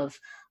of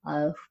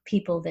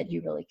people that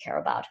you really care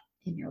about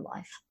in your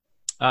life.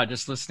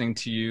 Just listening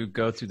to you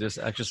go through this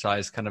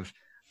exercise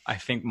I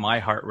think my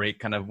heart rate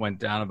kind of went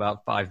down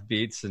about 5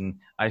 beats, and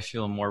I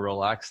feel more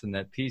relaxed and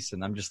at peace.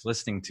 And I'm just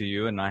listening to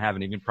you, and I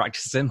haven't even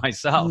practiced it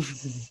myself.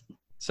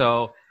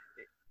 So,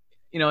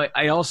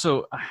 I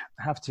also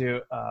have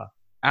to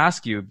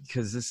ask you,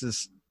 because this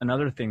is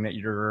another thing that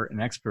you're an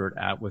expert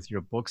at with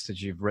your books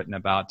that you've written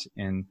about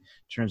in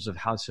terms of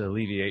how to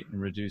alleviate and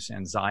reduce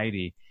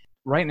anxiety.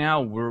 Right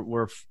now,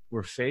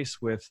 we're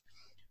faced with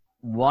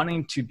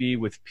wanting to be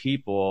with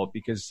people,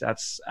 because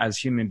that's, as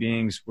human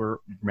beings, we're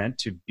meant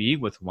to be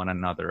with one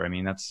another. I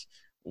mean, that's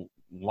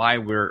why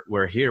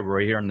we're here. We're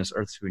here on this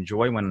earth to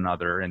enjoy one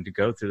another and to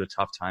go through the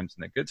tough times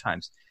and the good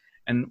times.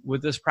 And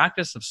with this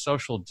practice of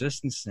social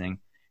distancing,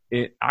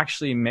 it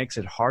actually makes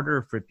it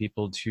harder for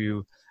people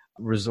to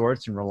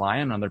resort and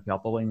rely on other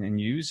people and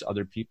use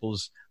other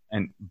people's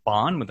and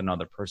bond with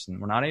another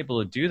person. We're not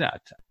able to do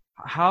that.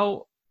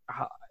 How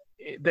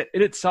it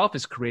itself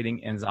is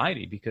creating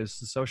anxiety, because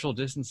the social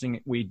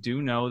distancing, we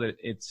do know that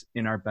it's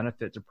in our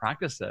benefit to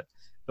practice it,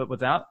 but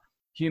without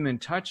human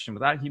touch and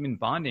without human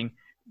bonding,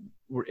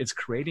 it's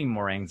creating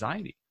more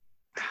anxiety.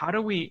 How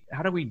do we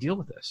deal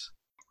with this?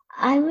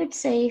 I would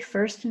say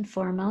first and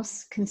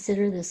foremost,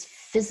 consider this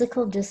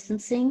physical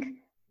distancing,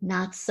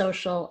 not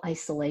social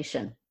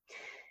isolation.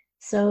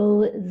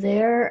 So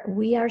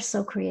we are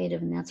so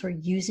creative, and that's where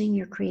using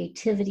your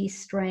creativity,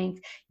 strength,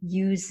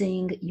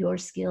 using your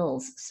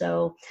skills.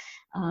 So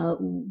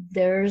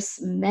there's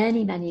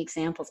many, many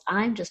examples.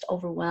 I'm just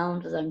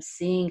overwhelmed as I'm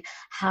seeing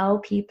how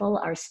people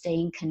are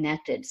staying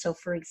connected. So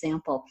for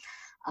example,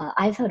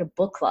 I've had a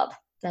book club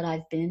that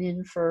I've been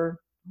in for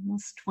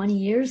almost 20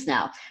 years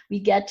now. We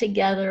get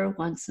together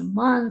once a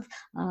month.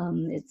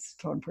 It's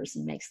one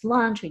person makes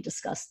lunch. We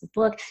discuss the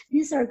book.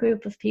 These are a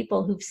group of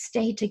people who've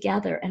stayed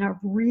together and are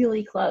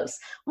really close.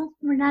 Well,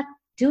 we're not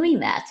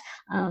doing that.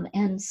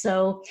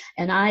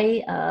 And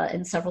I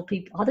and several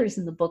people, others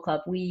in the book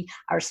club, we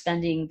are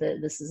spending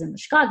this is in the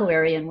Chicago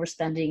area, and we're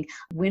spending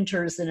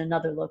winters in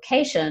another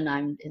location.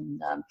 I'm in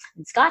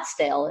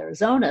Scottsdale,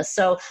 Arizona.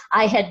 So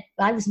I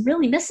was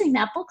really missing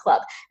that book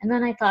club. And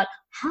then I thought,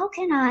 how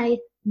can I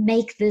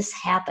make this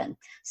happen?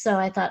 So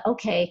I thought,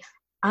 okay,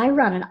 I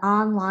run an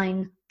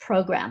online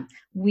program.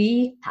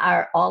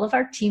 All of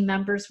our team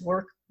members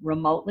work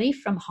remotely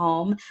from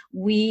home.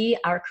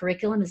 Our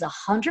curriculum is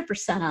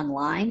 100%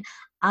 online.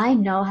 I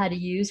know how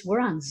to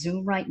we're on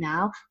Zoom right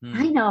now.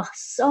 I know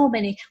so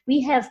many,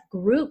 we have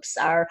groups,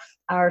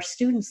 our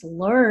students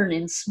learn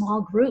in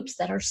small groups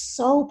that are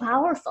so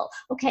powerful.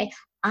 Okay,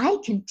 I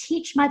can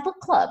teach my book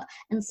club.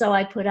 And so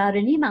I put out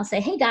an email, say,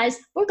 hey guys,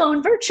 we're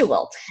going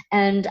virtual.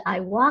 And I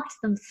walked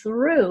them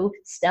through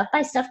step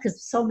by step,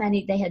 because so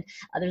many,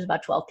 there's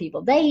about 12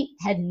 people. They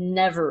had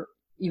never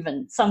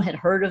even, some had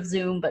heard of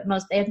Zoom, but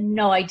most, they had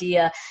no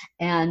idea.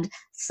 And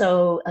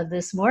so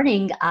this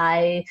morning,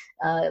 I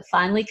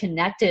finally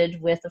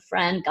connected with a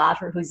friend, got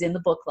her, who's in the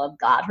book club,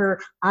 got her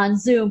on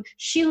Zoom.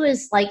 She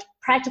was like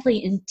practically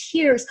in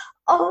tears.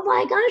 Oh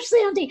my gosh,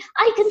 Sandy,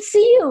 I can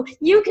see you.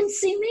 You can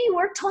see me.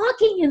 We're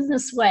talking in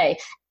this way.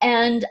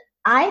 And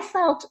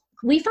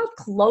we felt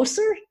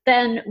closer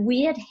than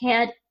we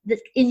had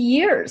in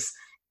years.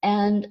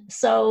 And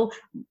so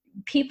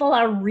people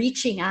are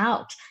reaching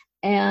out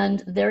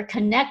and they're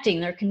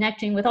connecting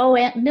with, oh,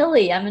 Aunt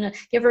Millie, I'm going to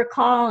give her a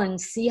call and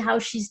see how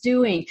she's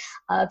doing.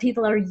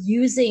 People are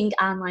using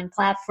online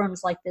platforms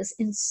like this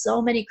in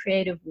so many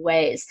creative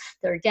ways.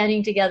 They're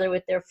getting together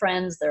with their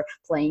friends. They're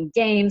playing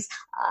games.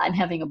 I'm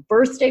having a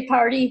birthday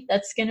party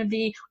that's going to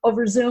be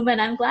over Zoom,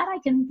 and I'm glad I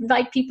can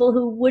invite people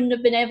who wouldn't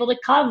have been able to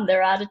come.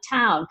 They're out of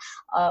town.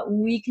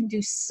 We can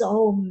do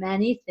so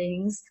many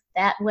things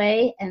that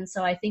way. And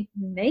so I think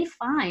we may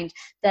find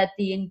that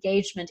the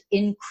engagement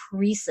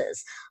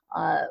increases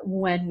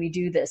when we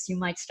do this. You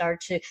might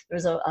start to,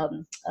 there's a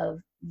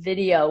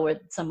video where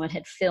someone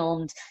had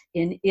filmed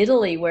in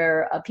Italy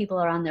where people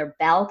are on their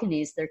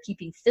balconies. They're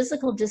keeping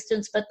physical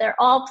distance, but they're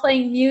all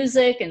playing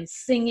music and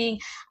singing.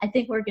 I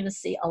think we're going to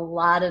see a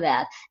lot of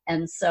that.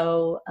 And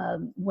so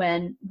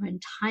when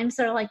times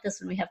are like this,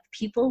 when we have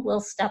people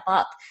will step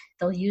up,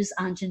 they'll use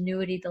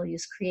ingenuity, they'll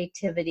use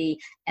creativity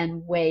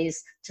and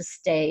ways to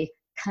stay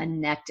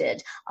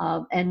connected.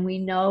 And we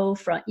know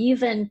from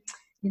even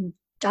in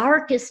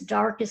darkest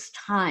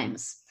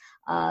times,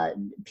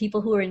 people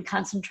who are in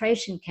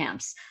concentration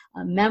camps,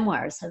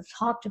 memoirs have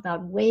talked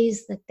about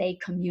ways that they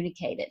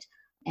communicated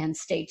and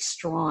stayed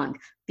strong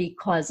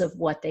because of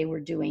what they were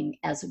doing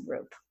as a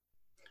group.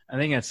 I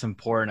think that's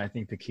important. I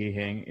think the key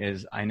thing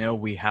is, I know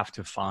we have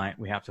to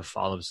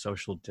follow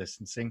social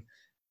distancing,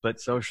 but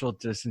social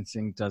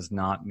distancing does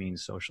not mean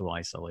social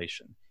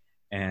isolation.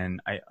 And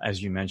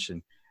as you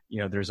mentioned,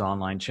 there's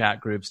online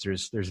chat groups,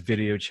 there's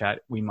video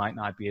chat. We might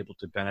not be able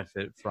to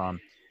benefit from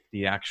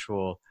the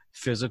actual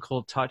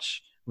physical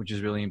touch, which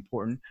is really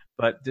important,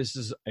 but this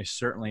is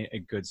certainly a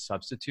good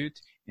substitute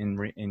in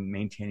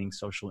maintaining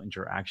social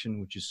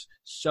interaction, which is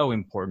so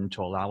important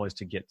to allow us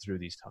to get through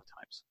these tough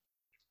times.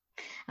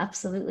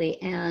 Absolutely.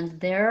 And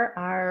there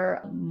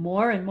are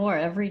more and more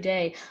every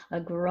day, a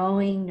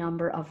growing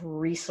number of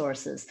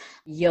resources,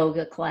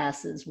 yoga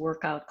classes,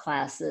 workout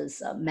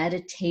classes,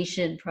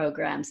 meditation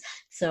programs.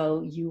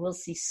 So you will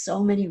see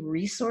so many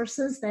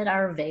resources that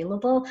are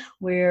available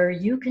where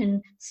you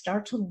can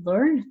start to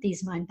learn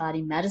these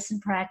mind-body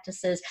medicine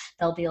practices.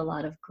 There'll be a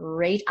lot of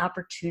great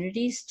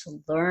opportunities to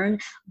learn,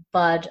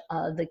 but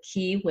the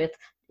key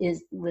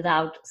is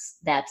without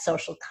that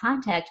social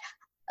contact,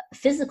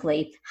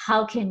 physically,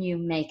 how can you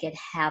make it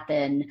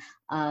happen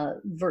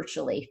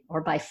virtually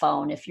or by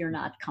phone if you're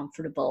not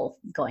comfortable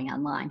going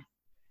online?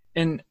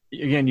 And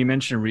again, you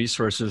mentioned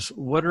resources.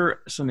 What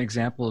are some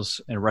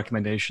examples and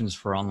recommendations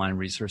for online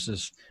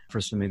resources for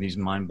some of these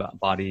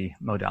mind-body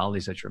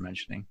modalities that you're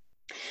mentioning?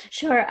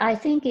 Sure. I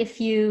think if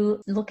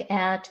you look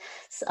at,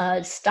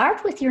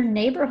 start with your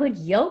neighborhood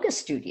yoga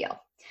studio.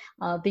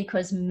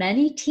 Because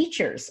many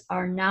teachers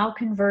are now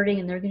converting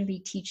and they're going to be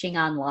teaching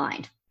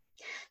online.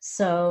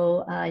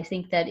 So I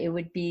think that it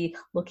would be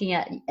looking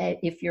at,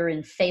 if you're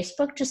in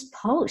Facebook, just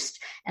post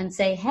and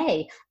say,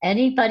 hey,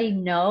 anybody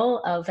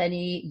know of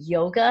any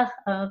yoga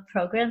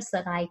programs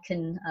that I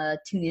can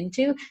tune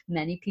into?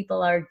 Many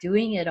people are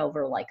doing it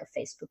over like a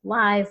Facebook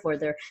Live where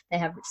they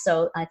have,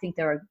 so I think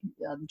there are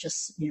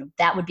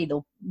that would be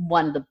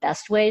one of the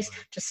best ways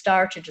to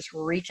start, to just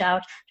reach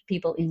out to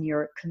people in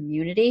your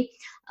community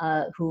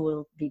who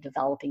will be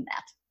developing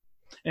that.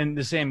 And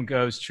the same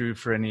goes true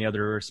for any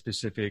other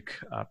specific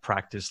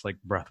practice like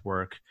breath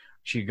work,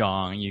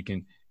 Qigong.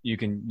 You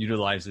can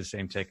utilize the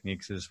same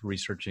techniques as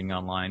researching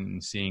online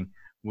and seeing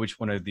which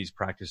one of these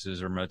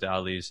practices or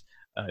modalities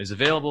is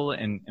available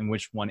and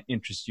which one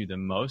interests you the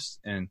most.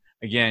 And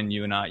again,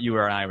 you and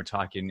I were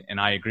talking, and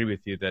I agree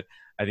with you that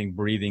I think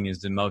breathing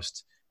is the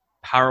most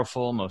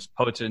powerful, most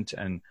potent,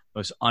 and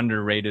most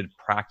underrated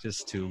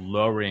practice to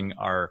lowering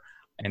our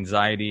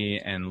anxiety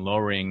and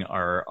lowering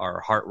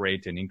our heart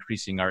rate and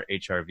increasing our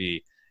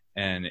HRV.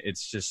 And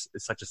it's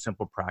such a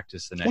simple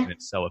practice and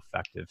it's so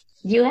effective.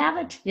 You have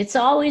it. It's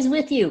always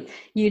with you.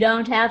 You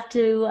don't have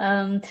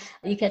to,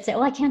 you can say,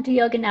 oh, I can't do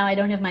yoga now. I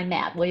don't have my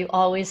mat. Well, you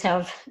always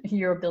have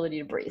your ability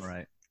to breathe.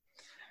 Right.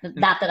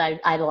 Not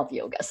that I love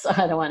yoga, so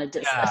I don't want to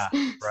discuss.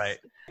 Yeah, right.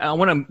 I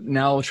want to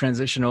now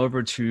transition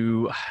over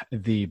to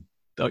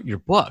your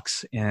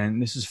books, and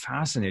this is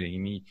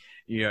fascinating.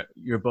 You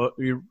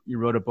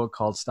wrote a book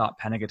called Stop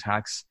Panic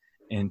Attacks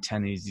in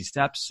 10 Easy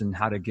Steps and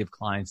how to give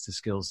clients the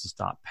skills to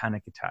stop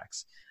panic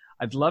attacks.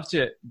 I'd love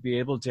to be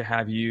able to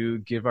have you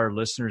give our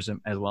listeners,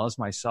 as well as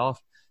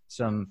myself,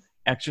 some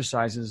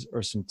exercises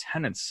or some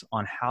tenets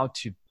on how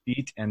to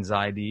beat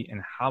anxiety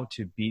and how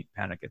to beat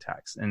panic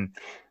attacks. And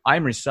I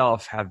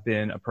myself have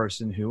been a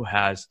person who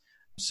has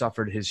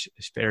suffered his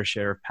fair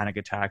share of panic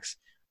attacks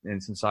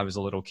and since I was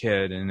a little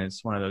kid. And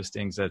it's one of those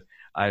things that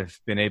I've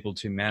been able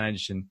to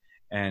manage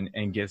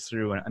and get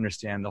through and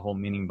understand the whole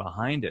meaning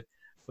behind it.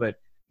 But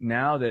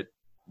now that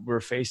we're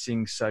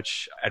facing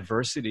such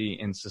adversity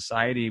in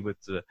society with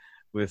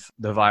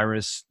the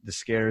virus, the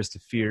scares, the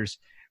fears,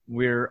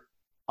 we're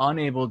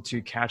unable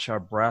to catch our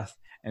breath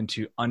and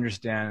to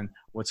understand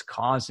what's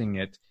causing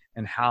it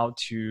and how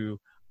to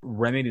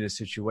remedy the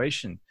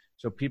situation.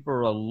 So people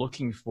are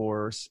looking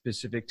for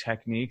specific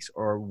techniques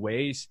or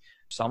ways.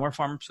 Some are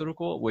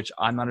pharmaceutical, which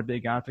I'm not a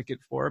big advocate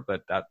for,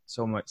 but that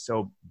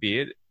so be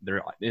it.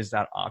 There is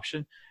that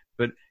option.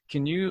 But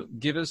can you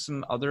give us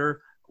some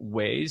other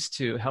ways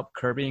to help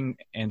curbing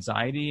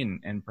anxiety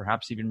and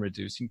perhaps even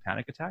reducing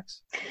panic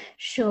attacks?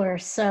 Sure.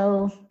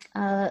 So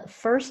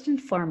first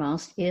and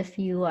foremost, if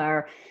you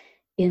are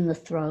in the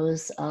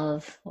throes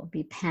of what would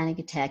be panic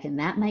attack, and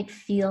that might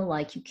feel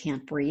like you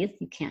can't breathe,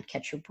 you can't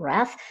catch your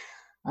breath,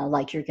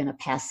 like you're going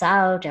to pass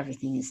out,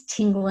 everything is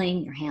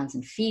tingling, your hands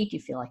and feet, you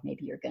feel like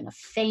maybe you're going to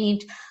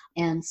faint.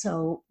 And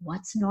so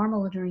what's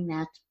normal during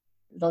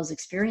those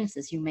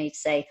experiences? You may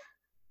say,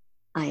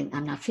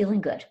 I'm not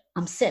feeling good.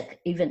 I'm sick.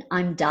 Even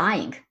I'm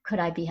dying. Could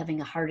I be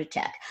having a heart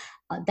attack?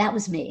 That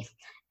was me.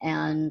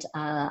 And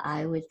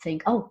I would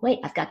think, oh, wait,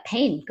 I've got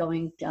pain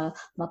going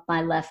up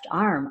my left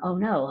arm. Oh,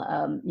 no,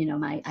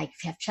 I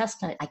have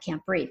chest, I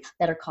can't breathe.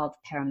 That are called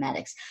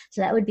paramedics.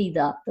 So that would be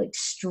the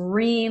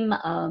extreme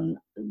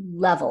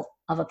level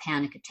of a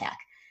panic attack.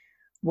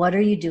 What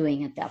are you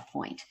doing at that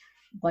point?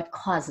 What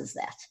causes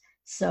that?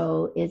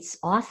 So it's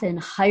often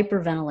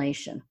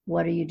hyperventilation.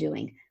 What are you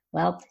doing?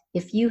 Well,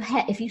 if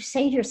you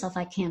say to yourself,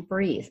 I can't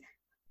breathe,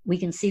 we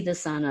can see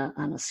this on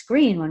a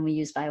screen when we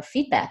use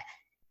biofeedback.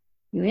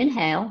 You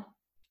inhale,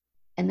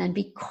 and then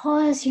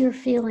because you're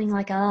feeling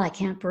like, I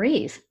can't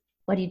breathe,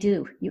 what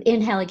do? You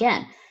inhale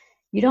again.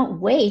 You don't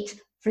wait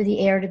for the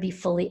air to be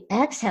fully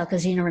exhaled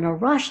because you're in a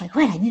rush, like,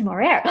 wait, I need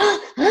more air.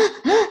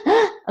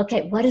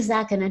 Okay, what is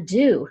that going to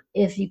do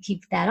if you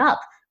keep that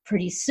up?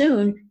 Pretty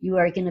soon, you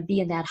are going to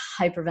be in that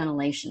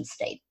hyperventilation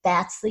state.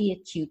 That's the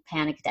acute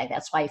panic attack.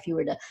 That's why if you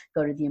were to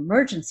go to the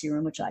emergency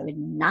room, which I would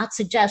not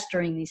suggest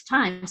during these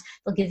times,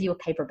 they'll give you a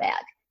paper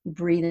bag. You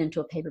breathe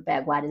into a paper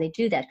bag. Why do they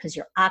do that? Because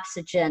your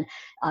oxygen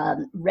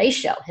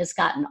ratio has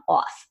gotten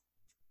off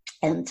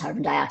and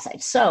carbon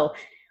dioxide. So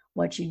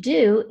what you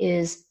do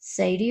is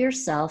say to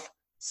yourself,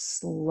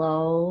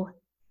 slow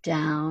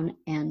down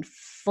and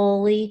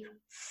fully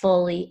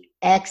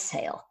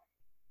exhale.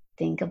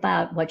 Think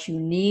about what you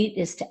need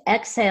is to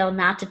exhale,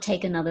 not to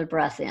take another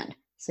breath in.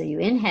 So you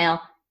inhale,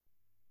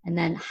 and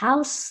then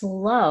how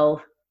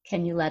slow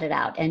can you let it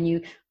out? And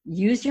you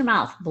use your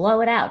mouth, blow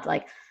it out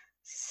like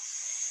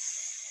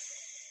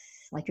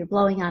you're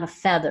blowing out a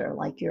feather,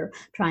 like you're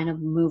trying to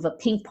move a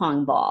ping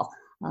pong ball,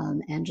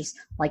 and just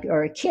like,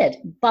 or a kid,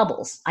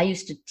 bubbles. I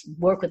used to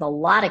work with a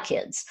lot of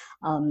kids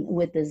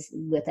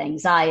with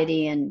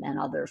anxiety and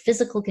other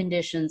physical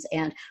conditions,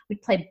 and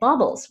we'd play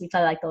bubbles. We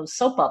play like those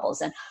soap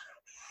bubbles, and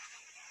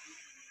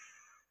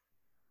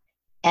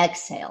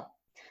exhale.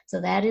 So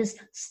that is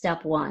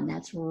step one.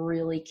 That's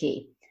really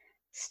key.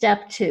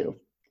 Step two,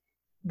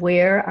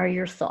 where are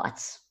your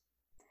thoughts?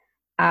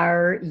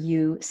 Are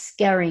you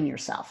scaring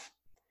yourself?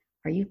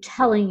 Are you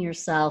telling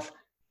yourself,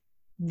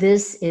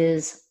 this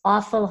is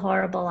awful,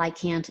 horrible, I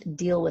can't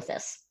deal with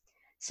this?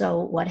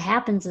 So what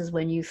happens is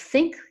when you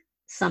think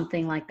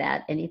something like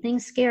that, anything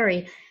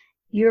scary,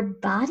 your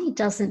body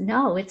doesn't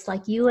know. It's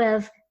like you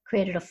have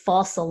created a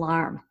false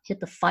alarm, hit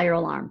the fire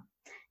alarm.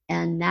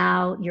 And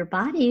now your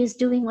body is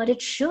doing what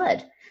it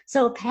should.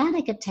 So a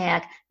panic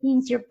attack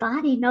means your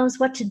body knows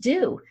what to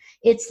do.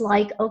 It's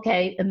like,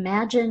 okay,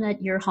 imagine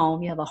at your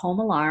home, you have a home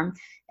alarm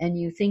and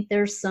you think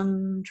there's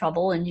some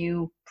trouble and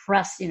you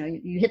press,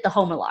 you hit the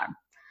home alarm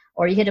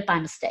or you hit it by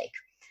mistake.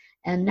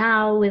 And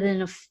now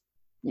within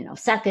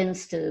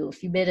seconds to a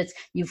few minutes,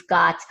 you've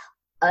got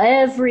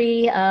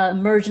every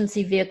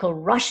emergency vehicle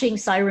rushing,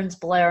 sirens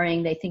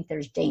blaring. They think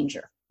there's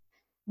danger.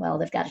 Well,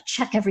 they've got to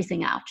check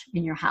everything out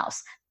in your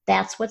house.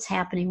 That's what's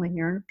happening when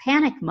you're in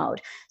panic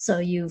mode. So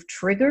you've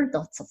triggered,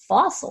 that's a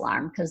false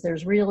alarm because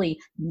there's really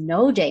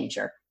no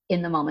danger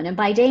in the moment. And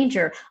by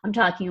danger, I'm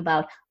talking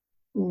about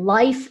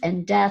life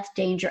and death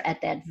danger at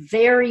that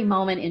very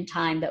moment in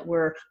time that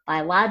we're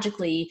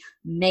biologically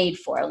made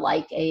for,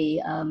 like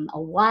a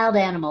wild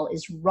animal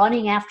is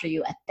running after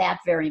you at that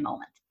very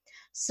moment.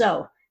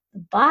 So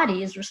the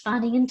body is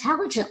responding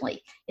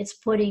intelligently. It's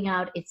putting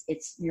out,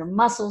 it's your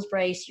muscles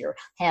brace, you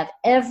can't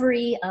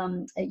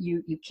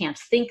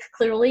think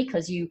clearly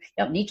because you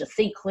don't need to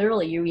think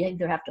clearly. You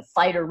either have to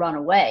fight or run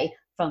away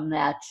from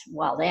that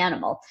wild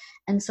animal.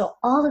 And so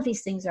all of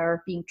these things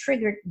are being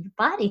triggered. Your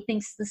body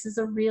thinks this is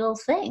a real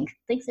thing,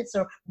 thinks it's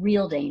a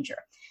real danger.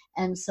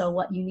 And so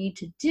what you need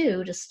to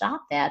do to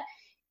stop that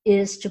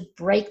is to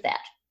break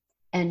that.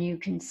 And you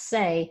can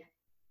say,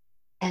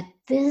 at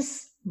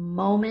this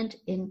moment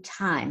in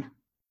time,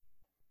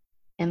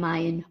 am I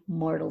in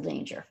mortal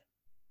danger?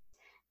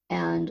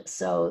 And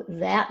so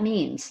that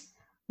means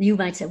you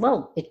might say,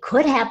 well, it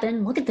could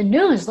happen. Look at the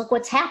news. Look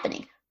what's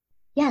happening.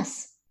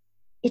 Yes,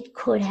 it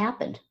could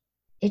happen.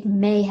 It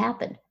may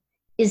happen.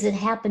 Is it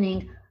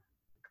happening?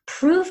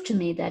 Prove to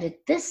me that in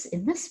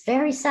this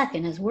very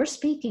second, as we're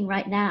speaking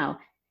right now,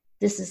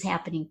 this is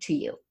happening to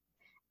you.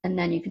 And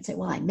then you can say,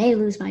 well, I may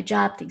lose my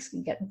job. Things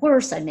can get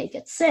worse. I may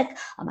get sick.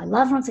 My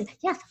loved ones say,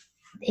 yeah,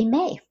 they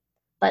may.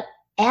 But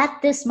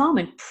at this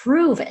moment,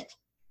 prove it.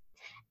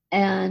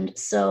 And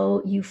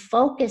so you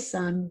focus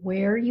on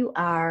where you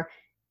are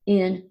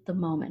in the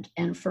moment.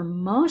 And for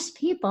most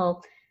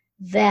people,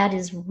 that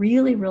is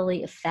really,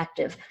 really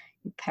effective.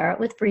 You pair it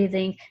with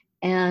breathing,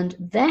 and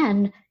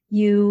then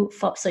you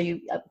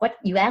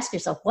ask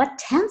yourself, what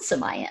tense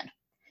am I in?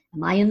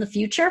 Am I in the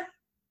future,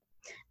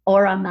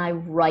 or am I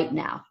right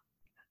now?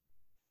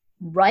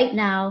 Right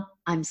now,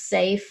 I'm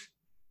safe.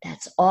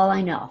 That's all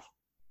I know.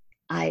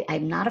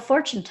 I'm not a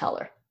fortune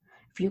teller.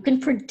 If you can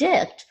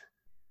predict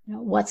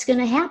what's going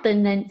to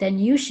happen, then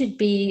you should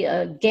be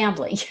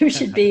gambling. You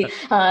should be,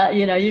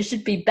 you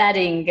should be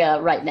betting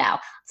right now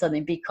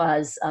something,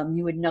 because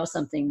you would know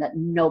something that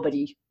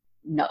nobody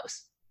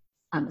knows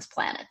on this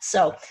planet.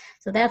 So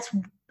that's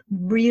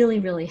really,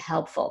 really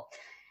helpful.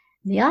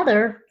 The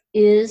other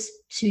is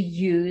to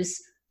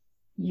use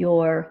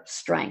your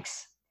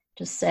strengths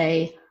to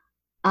say,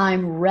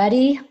 I'm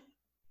ready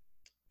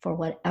for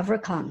whatever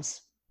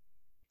comes,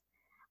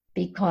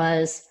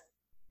 because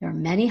there are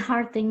many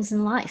hard things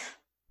in life.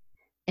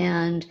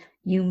 And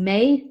you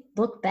may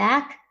look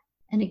back,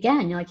 and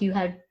again, like you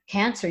had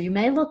cancer, you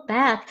may look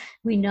back,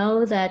 we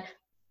know that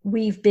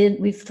we've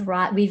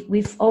thrived,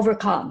 we've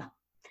overcome,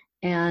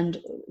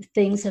 and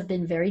things have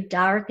been very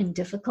dark and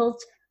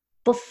difficult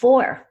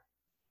before,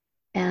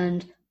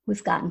 and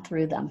we've gotten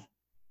through them.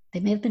 They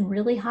may have been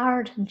really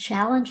hard and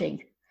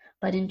challenging,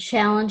 but in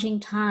challenging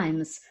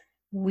times,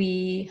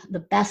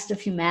 the best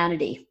of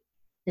humanity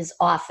is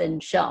often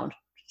shown.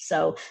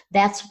 So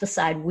that's the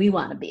side we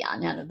want to be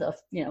on.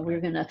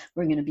 We're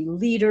gonna be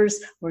leaders.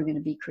 We're gonna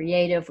be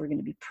creative. We're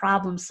gonna be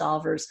problem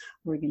solvers.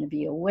 We're gonna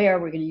be aware.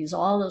 We're gonna use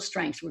all those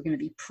strengths. We're gonna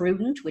be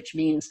prudent, which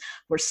means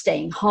we're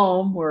staying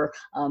home. We're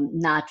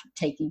not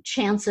taking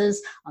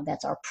chances.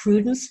 That's our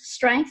prudence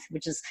strength,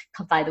 which is,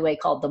 by the way,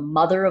 called the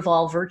mother of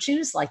all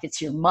virtues. Like it's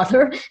your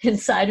mother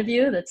inside of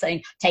you that's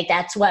saying, take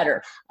that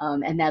sweater.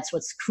 And that's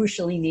what's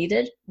crucially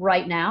needed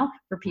right now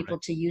for people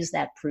to use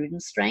that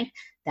prudence strength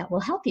that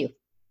will help you.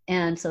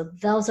 And so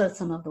those are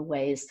some of the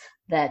ways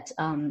that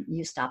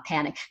you stop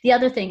panic. The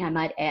other thing I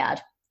might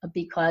add,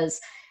 because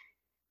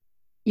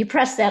you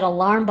press that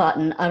alarm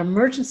button, an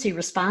emergency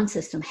response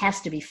system has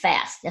to be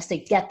fast. It has to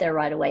get there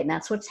right away. And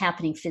that's what's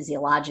happening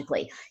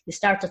physiologically. You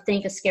start to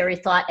think a scary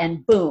thought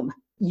and boom,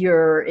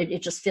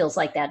 it just feels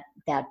like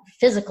that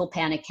physical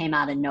panic came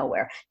out of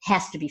nowhere. It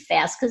has to be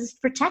fast because it's to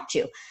protect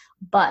you.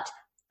 But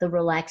the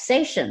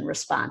relaxation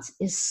response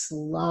is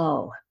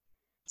slow.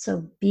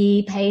 So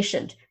be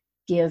patient.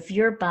 Give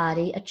your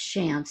body a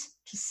chance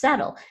to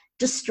settle.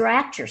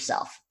 Distract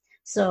yourself.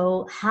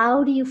 So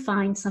how do you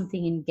find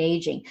something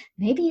engaging?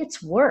 Maybe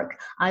it's work.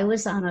 I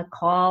was on a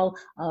call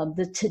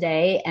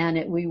today,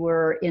 and we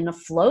were in a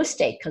flow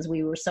state because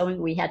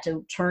we had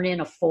to turn in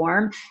a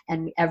form,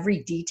 and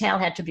every detail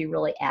had to be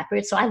really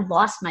accurate. So I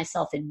lost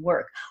myself in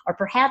work. Or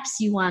perhaps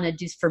you want to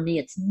do, for me,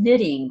 it's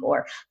knitting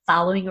or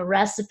following a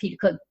recipe to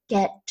cook.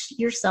 Get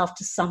yourself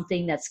to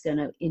something that's going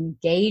to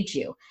engage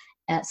you,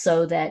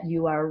 so that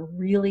you are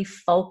really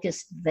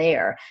focused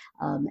there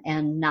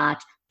and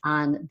not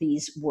on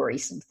these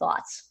worrisome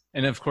thoughts.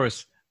 And of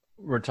course,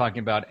 we're talking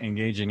about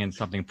engaging in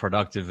something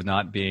productive,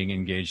 not being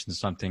engaged in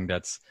something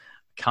that's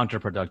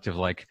counterproductive,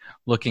 like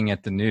looking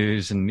at the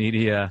news and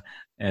media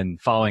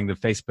and following the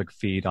Facebook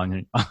feed on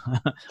your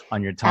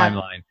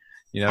timeline.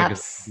 Because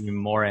it's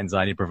more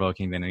anxiety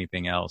provoking than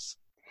anything else.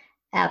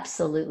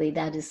 Absolutely.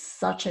 That is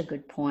such a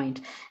good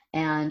point.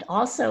 And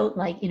also,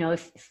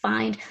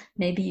 find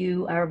maybe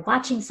you are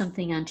watching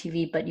something on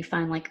TV, but you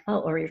find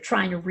or you're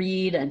trying to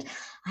read and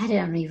I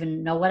don't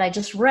even know what I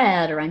just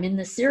read, or I'm in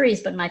the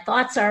series, but my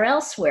thoughts are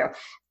elsewhere.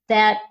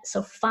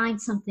 So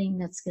find something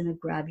that's going to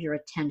grab your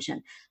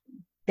attention.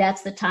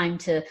 That's the time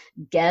to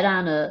get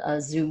on a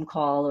Zoom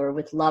call or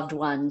with loved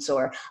ones,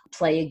 or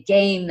play a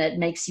game that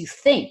makes you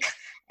think.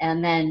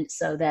 And then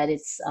so that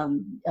it's,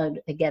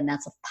 again,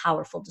 that's a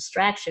powerful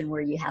distraction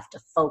where you have to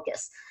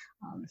focus.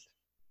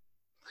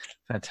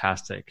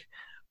 Fantastic.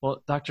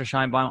 Well, Dr.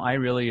 Sheinbaum, I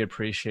really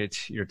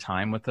appreciate your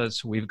time with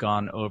us. We've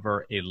gone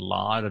over a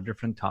lot of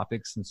different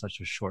topics in such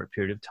a short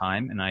period of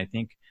time. And I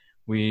think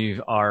we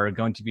are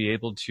going to be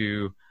able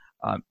to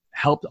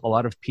help a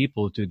lot of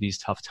people through these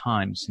tough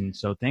times. And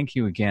so thank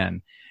you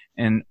again.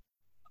 And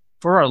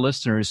for our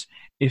listeners,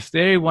 if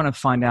they want to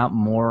find out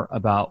more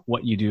about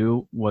what you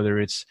do, whether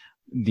it's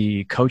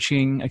the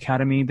coaching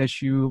academy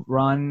that you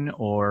run,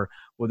 or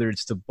whether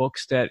it's the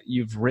books that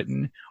you've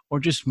written,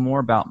 or just more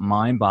about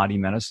mind-body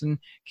medicine,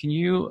 can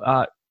you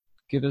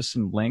give us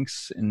some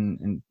links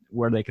and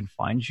where they can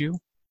find you?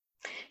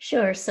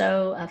 Sure.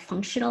 So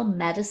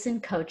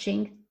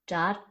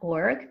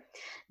functionalmedicinecoaching.org.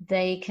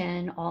 They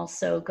can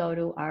also go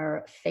to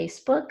our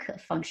Facebook,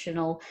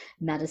 Functional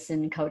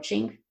Medicine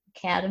Coaching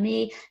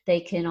Academy.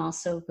 They can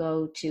also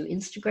go to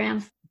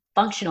Instagram,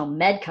 Functional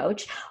Med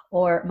Coach,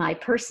 or my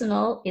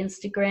personal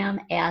Instagram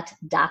at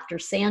Dr.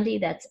 Sandy,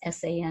 that's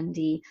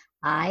SANDI.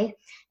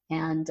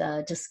 and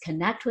just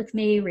connect with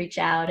me, reach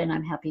out, and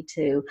I'm happy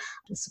to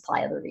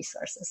supply other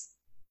resources.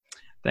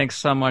 Thanks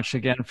so much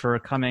again for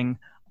coming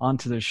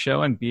onto the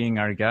show and being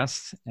our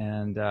guest.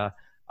 And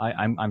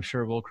I'm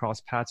sure we'll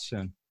cross paths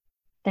soon.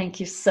 Thank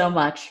you so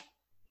much.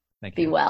 Thank you. Be well.